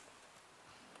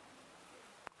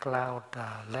 cloud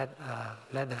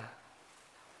leather.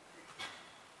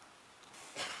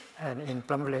 And in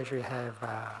Plum Village we have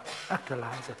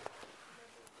actualized it.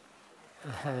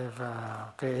 We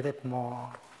have created more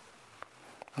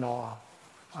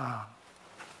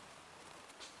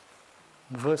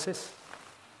verses.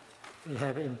 We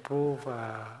have improved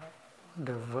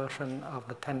the version of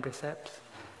the 10 precepts.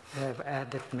 We have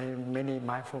added many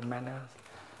mindful manners,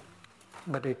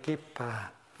 but we keep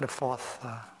the fourth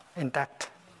intact.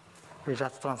 We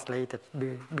just translate it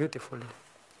beautifully.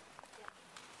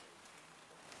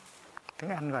 Tiếng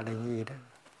Anh gọi là gì đó?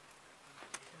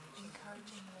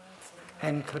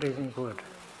 Encouraging word.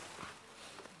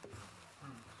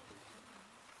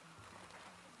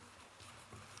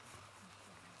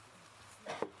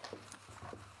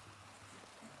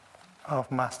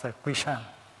 Of Master Quishan.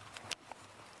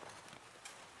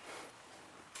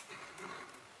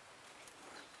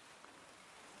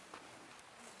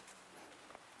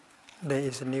 there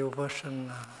is a new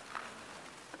version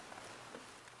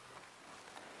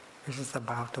which is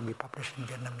about to be published in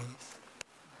Vietnamese.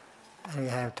 And we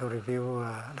have to review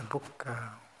the book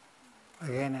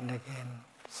again and again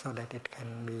so that it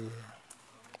can be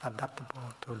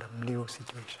adaptable to the new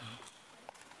situation.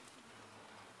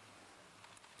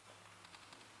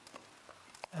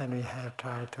 And we have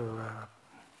tried to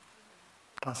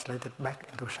translate it back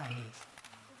into Chinese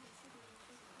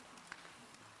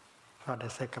for the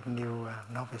sake of new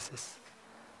novices.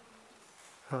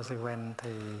 Because when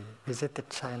they visited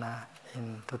China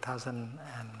in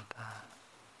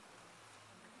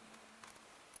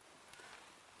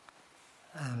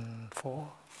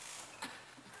 2004,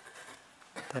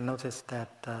 they noticed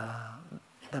that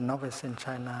the novice in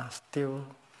China still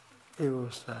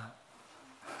use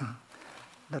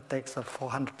the text of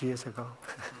 400 years ago.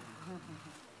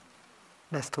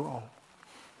 That's too old.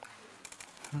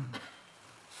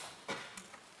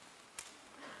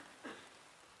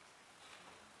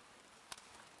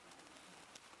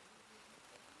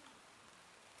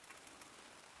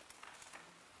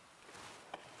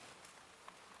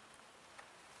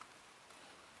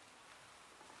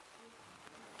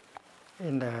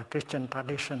 In the Christian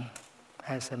tradition,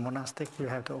 as a monastic, you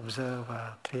have to observe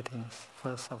 3 things.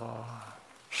 First of all,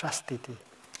 chastity.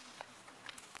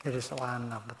 It is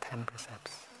one of the 10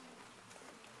 precepts.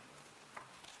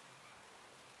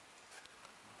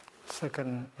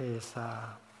 Second is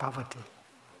poverty.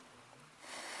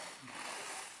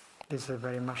 This is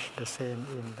very much the same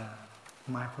in the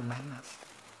mindful madness.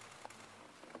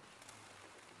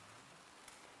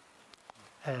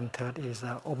 And third is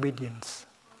obedience.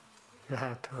 You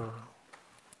have to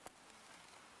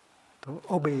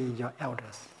obey your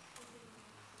elders,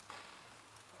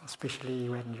 especially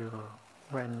when you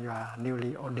are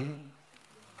newly ordained.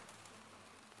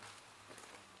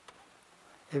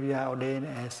 If you are ordained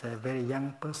as a very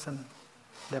young person,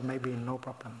 there may be no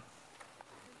problem.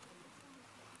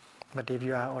 But if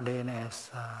you are ordained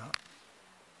as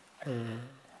an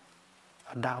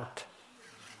adult,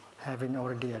 having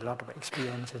already a lot of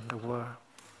experience in the world,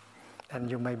 and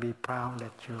you may be proud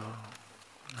that you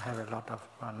have a lot of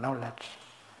knowledge,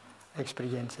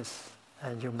 experiences,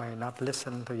 and you may not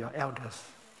listen to your elders,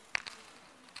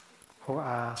 who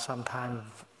are sometimes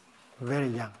very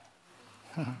young.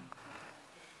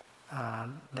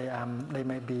 They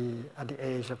may be at the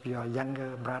age of your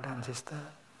younger brother and sister,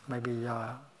 maybe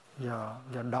your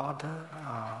daughter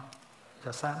or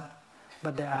your son,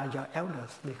 but they are your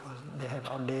elders because they have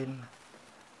ordained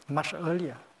much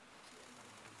earlier.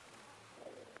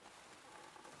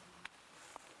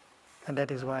 And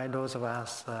that is why those of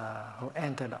us who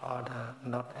enter the order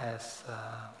not as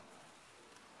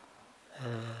a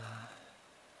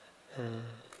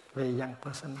very young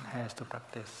person has to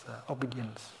practice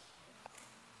obedience.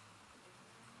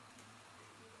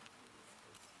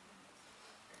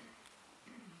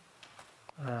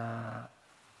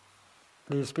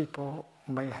 These people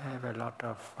may have a lot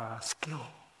of skill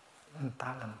and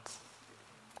talents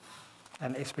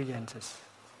and experiences.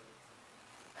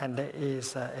 And there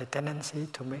is a tendency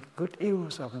to make good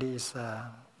use of these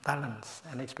talents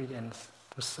and experience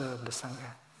to serve the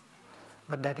Sangha.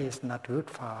 But that is not good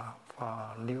for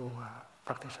new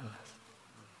practitioners.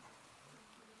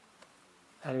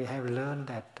 And we have learned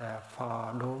that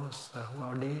for those who are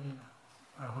ordained,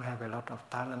 who have a lot of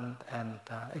talent and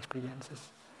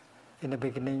experiences, in the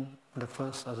beginning, the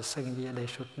first or the second year, they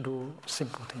should do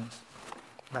simple things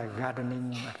like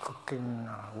gardening, cooking,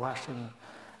 washing,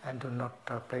 and do not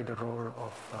play the role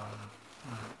of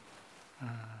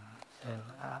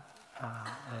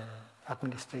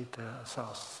administrator, so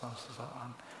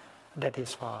on. That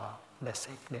is for their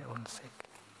sake, their own sake.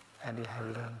 And we have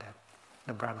learned that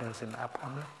the brothers in the upper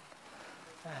hamlet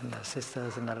and the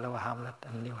sisters in the lower hamlet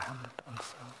and new hamlet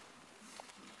also.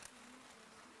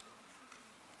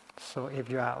 So if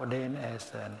you are ordained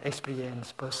as an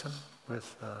experienced person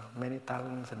with many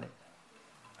talents, and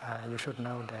you should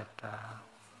know that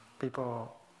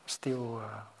people still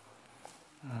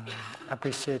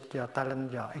appreciate your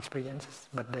talent, your experiences,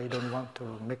 but they don't want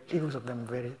to make use of them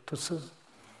too soon.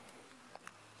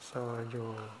 So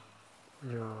you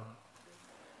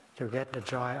get the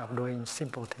joy of doing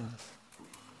simple things,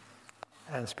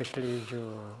 and especially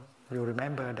you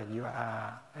remember that you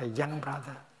are a young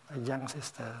brother, a young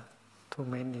sister, too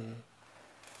many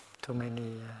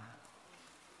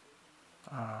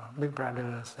big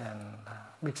brothers and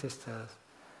big sisters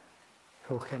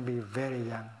who can be very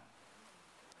young,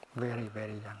 very,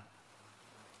 very young.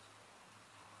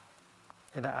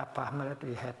 In the upper hamlet,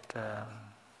 we had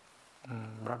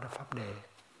Brother Phapde,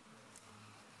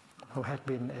 who had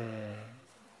been a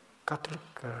Catholic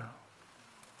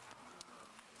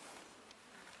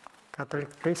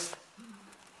Catholic priest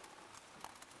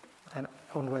and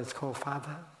always called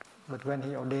father. But when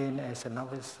he ordained as a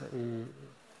novice, he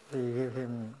gave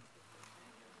him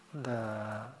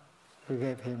the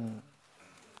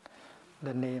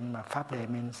name Pháp Đề,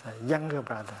 means younger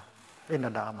brother in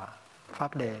the Dharma.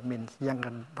 Pháp Đề means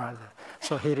younger brother.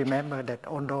 So he remembered that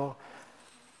although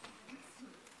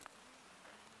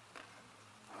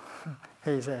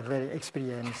he is a very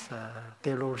experienced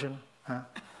theologian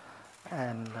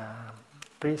and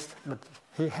priest, but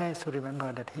he has to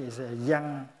remember that he is a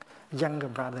younger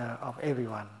brother of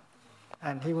everyone,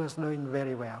 and he was doing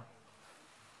very well.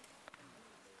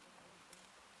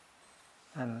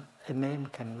 And a name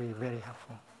can be very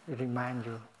helpful. It reminds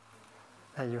you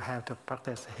that you have to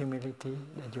practice humility,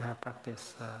 that you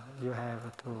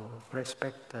have to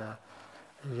respect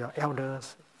your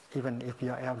elders, even if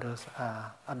your elders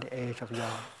are at the age of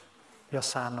your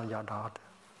son or your daughter.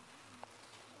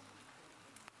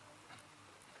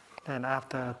 And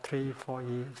after 3-4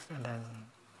 years, and then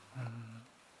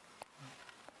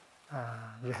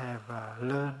you have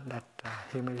learned that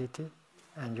humility,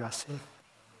 and you are safe.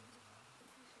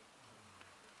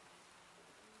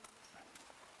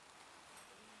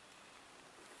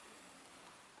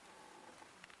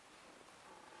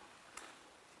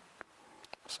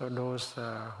 So those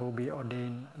who be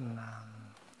ordained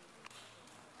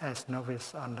as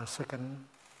novice on the second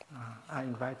are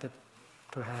invited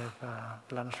to have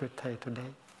lunch with Thầy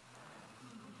today.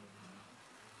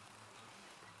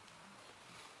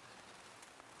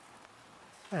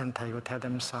 And Thầy will tell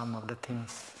them some of the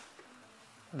things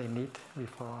they need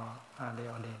before they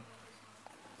ordain.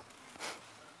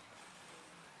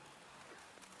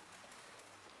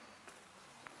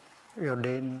 We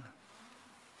ordain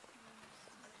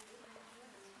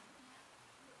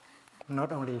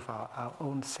not only for our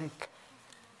own sake.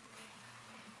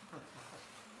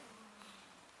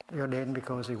 We ordain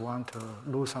because we want to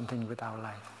do something with our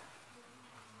life,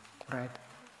 right?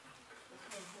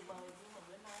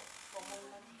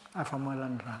 From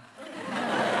London.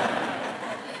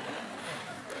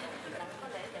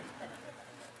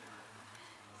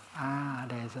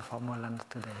 There is a formal lunch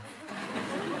today.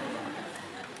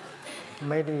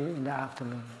 Maybe in the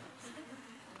afternoon.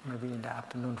 Maybe in the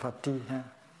afternoon for tea, huh?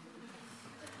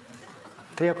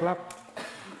 3 o'clock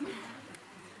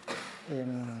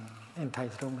in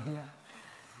Thai's room here.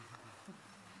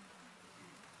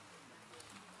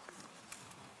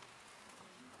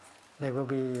 There will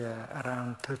be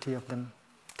around 30 of them,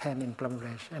 10 in Plum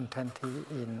Village and 20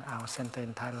 in our center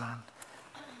in Thailand.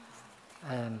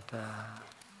 And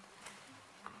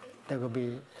there will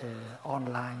be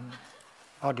online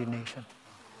ordination.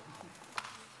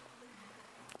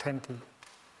 20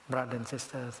 brothers and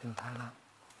sisters in Thailand.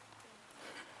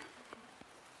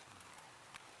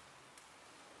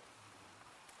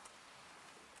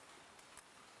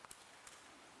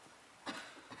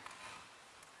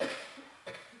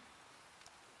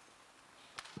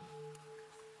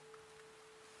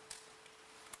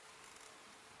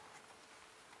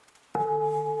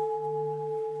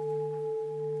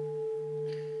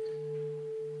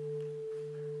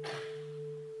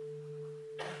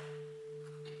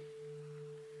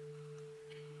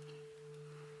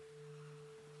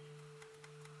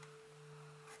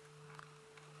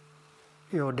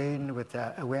 We ordain with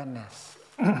the awareness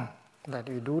that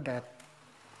we do that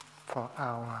for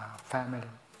our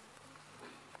family,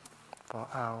 for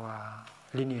our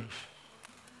lineage,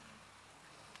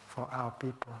 for our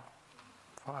people,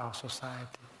 for our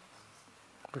society,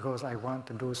 because I want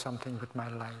to do something with my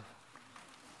life,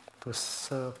 to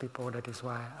serve people. That is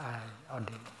why I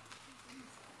ordain.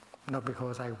 Not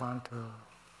because I want to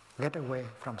get away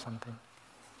from something.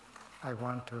 I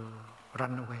want to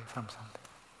run away from something.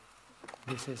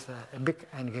 This is a big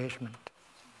engagement.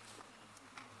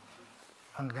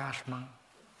 Engagement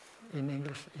in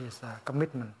English is a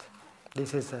commitment.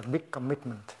 This is a big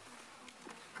commitment.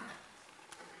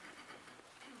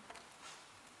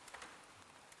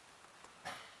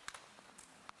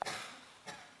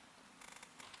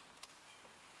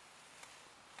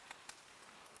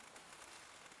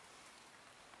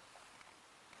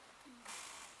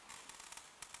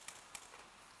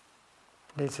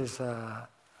 This is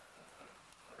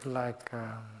like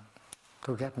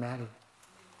to get married.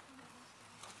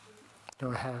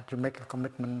 You have to make a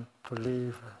commitment to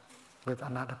live with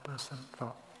another person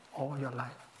for all your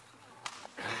life.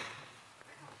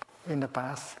 In the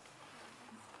past,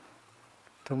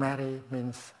 to marry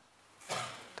means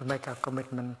to make a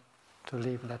commitment to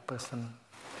live with that person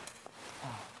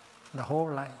the whole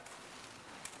life.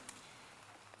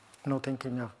 No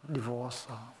thinking of divorce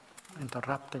or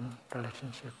interrupting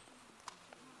relationship.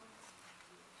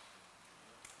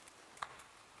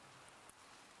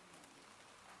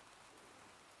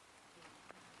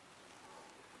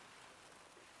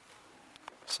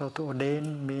 So to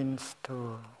ordain means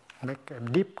to make a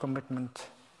deep commitment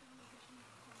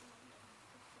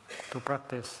to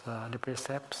practice the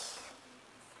precepts,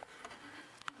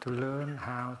 to learn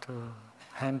how to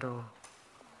handle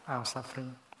our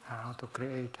suffering, how to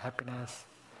create happiness,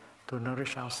 to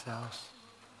nourish ourselves,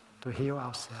 to heal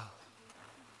ourselves,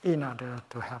 in order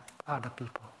to help other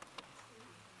people.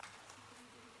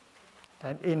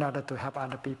 And in order to help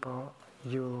other people,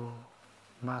 you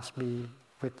must be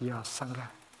with your Sangha.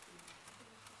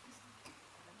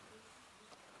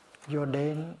 You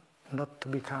ordain not to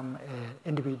become an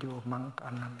individual monk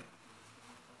or nun,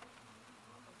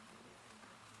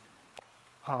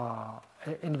 or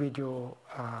an individual.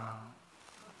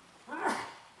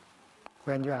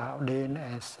 When you are ordained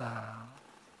as a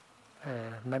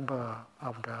member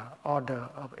of the order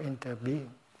of interbeing,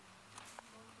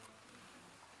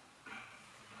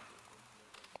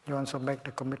 you also make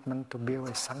the commitment to build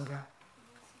a Sangha.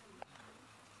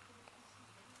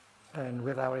 And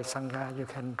without a Sangha, you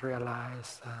can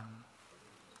realize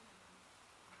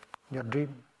your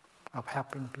dream of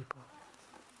helping people.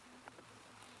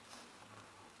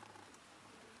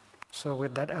 So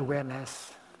with that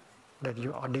awareness that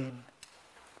you ordain,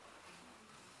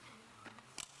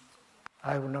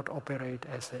 I will not operate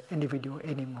as an individual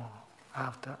anymore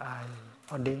after I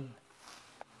ordain.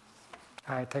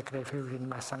 I take refuge in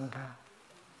my Sangha.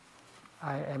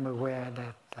 I am aware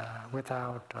that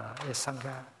without a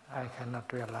Sangha, I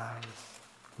cannot realize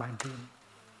my dream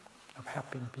of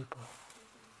helping people,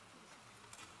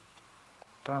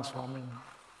 transforming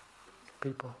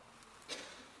people.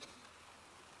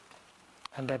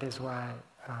 And that is why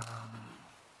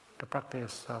the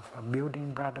practice of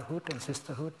building brotherhood and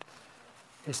sisterhood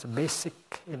is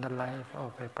basic in the life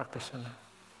of a practitioner.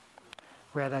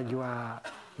 Whether you are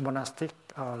monastic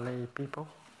or lay people,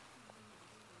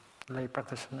 lay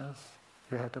practitioners,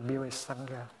 you have to build a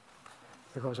Sangha.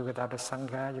 Because without a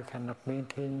Sangha, you cannot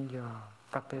maintain your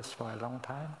practice for a long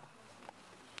time.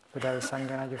 Without a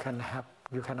Sangha,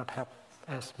 you cannot help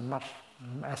as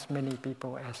many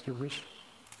people as you wish.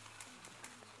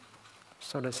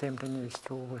 So the same thing is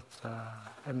true with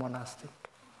a monastic.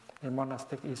 A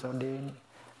monastic is ordained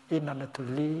in order to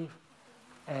live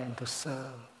and to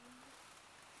serve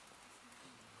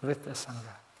with a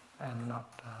Sangha and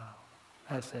not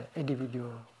as an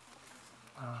individual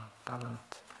talent.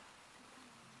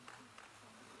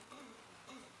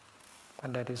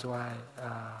 And that is why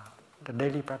the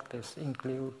daily practice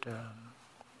include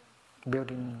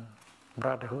building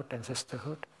brotherhood and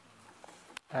sisterhood.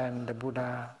 And the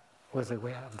Buddha was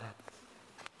aware of that.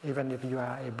 Even if you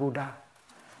are a Buddha,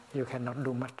 you cannot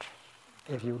do much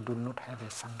if you do not have a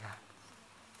Sangha.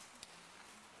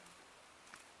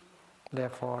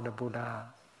 Therefore, the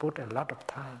Buddha put a lot of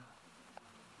time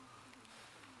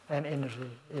and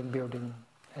energy in building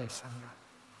a Sangha.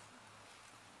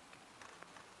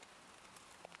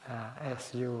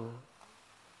 As you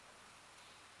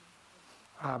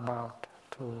are about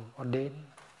to ordain,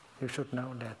 you should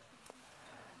know that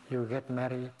you get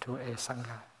married to a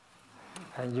Sangha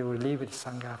and you will live with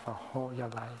Sangha for whole your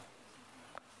life.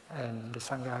 And the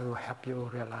Sangha will help you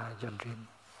realize your dream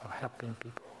of helping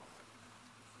people.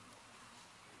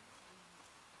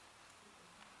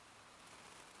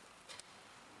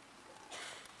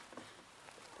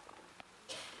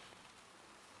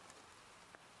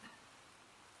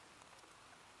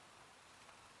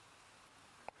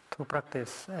 To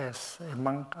practice as a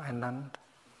monk and nun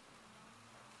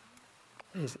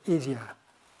is easier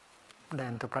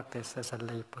than to practice as a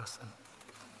lay person.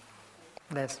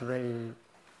 That's very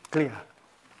clear.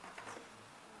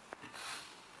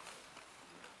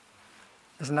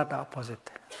 It's not the opposite.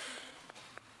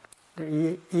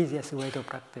 The easiest way to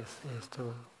practice is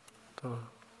to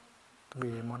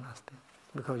be a monastic,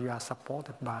 because you are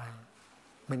supported by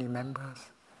many members,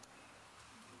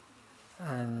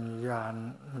 and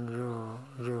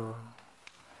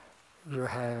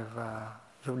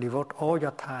you devote all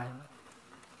your time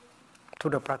to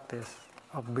the practice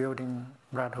of building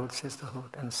brotherhood,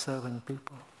 sisterhood, and serving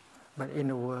people. But in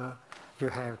the world, you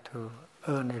have to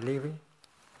earn a living.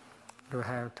 You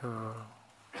have to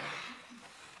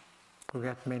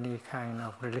get many kind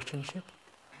of relationship,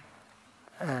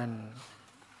 and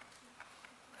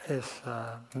it's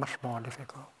much more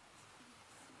difficult.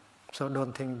 So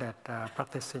don't think that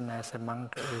practicing as a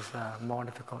monk is more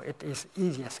difficult. It is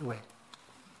easiest way.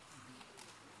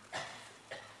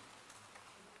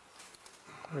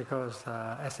 Because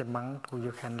as a monk,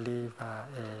 you can live a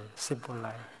simple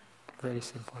life, very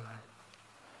simple life.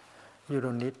 You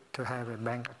don't need to have a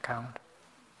bank account,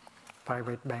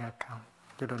 private bank account.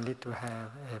 You don't need to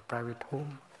have a private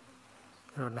home.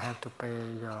 You don't have to pay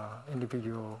your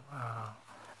individual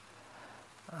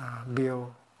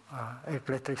bill,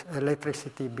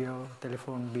 electricity bill,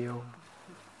 telephone bill,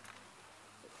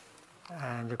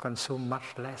 and you consume much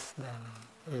less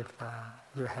than if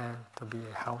you have to be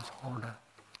a householder.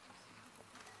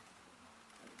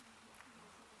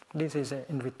 This is an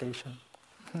invitation.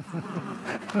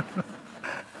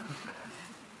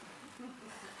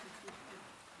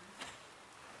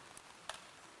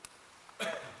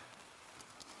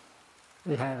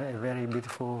 We have a very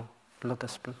beautiful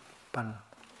lotus pond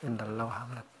in the Low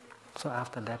Hamlet. So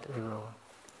after that we will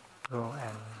go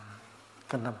and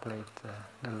contemplate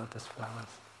the lotus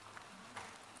flowers.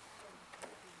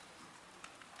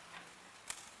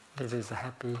 This is a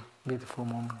happy, beautiful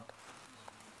moment.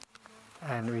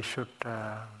 And we should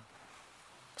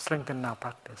strengthen our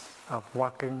practice of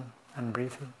walking and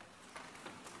breathing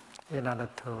in order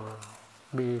to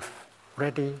be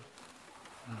ready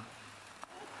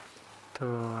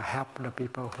to help the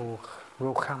people who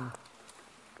will come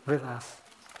with us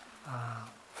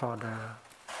for the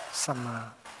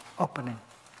summer opening.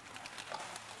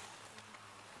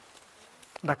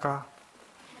 D'accord?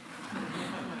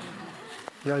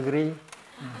 You agree?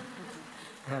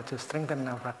 We have to strengthen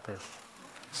our practice,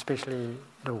 especially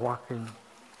the walking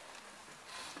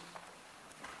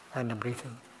and the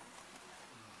breathing.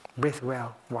 Breathe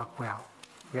well, walk well.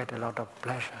 Get a lot of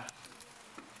pleasure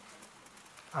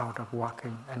out of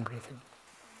walking and breathing.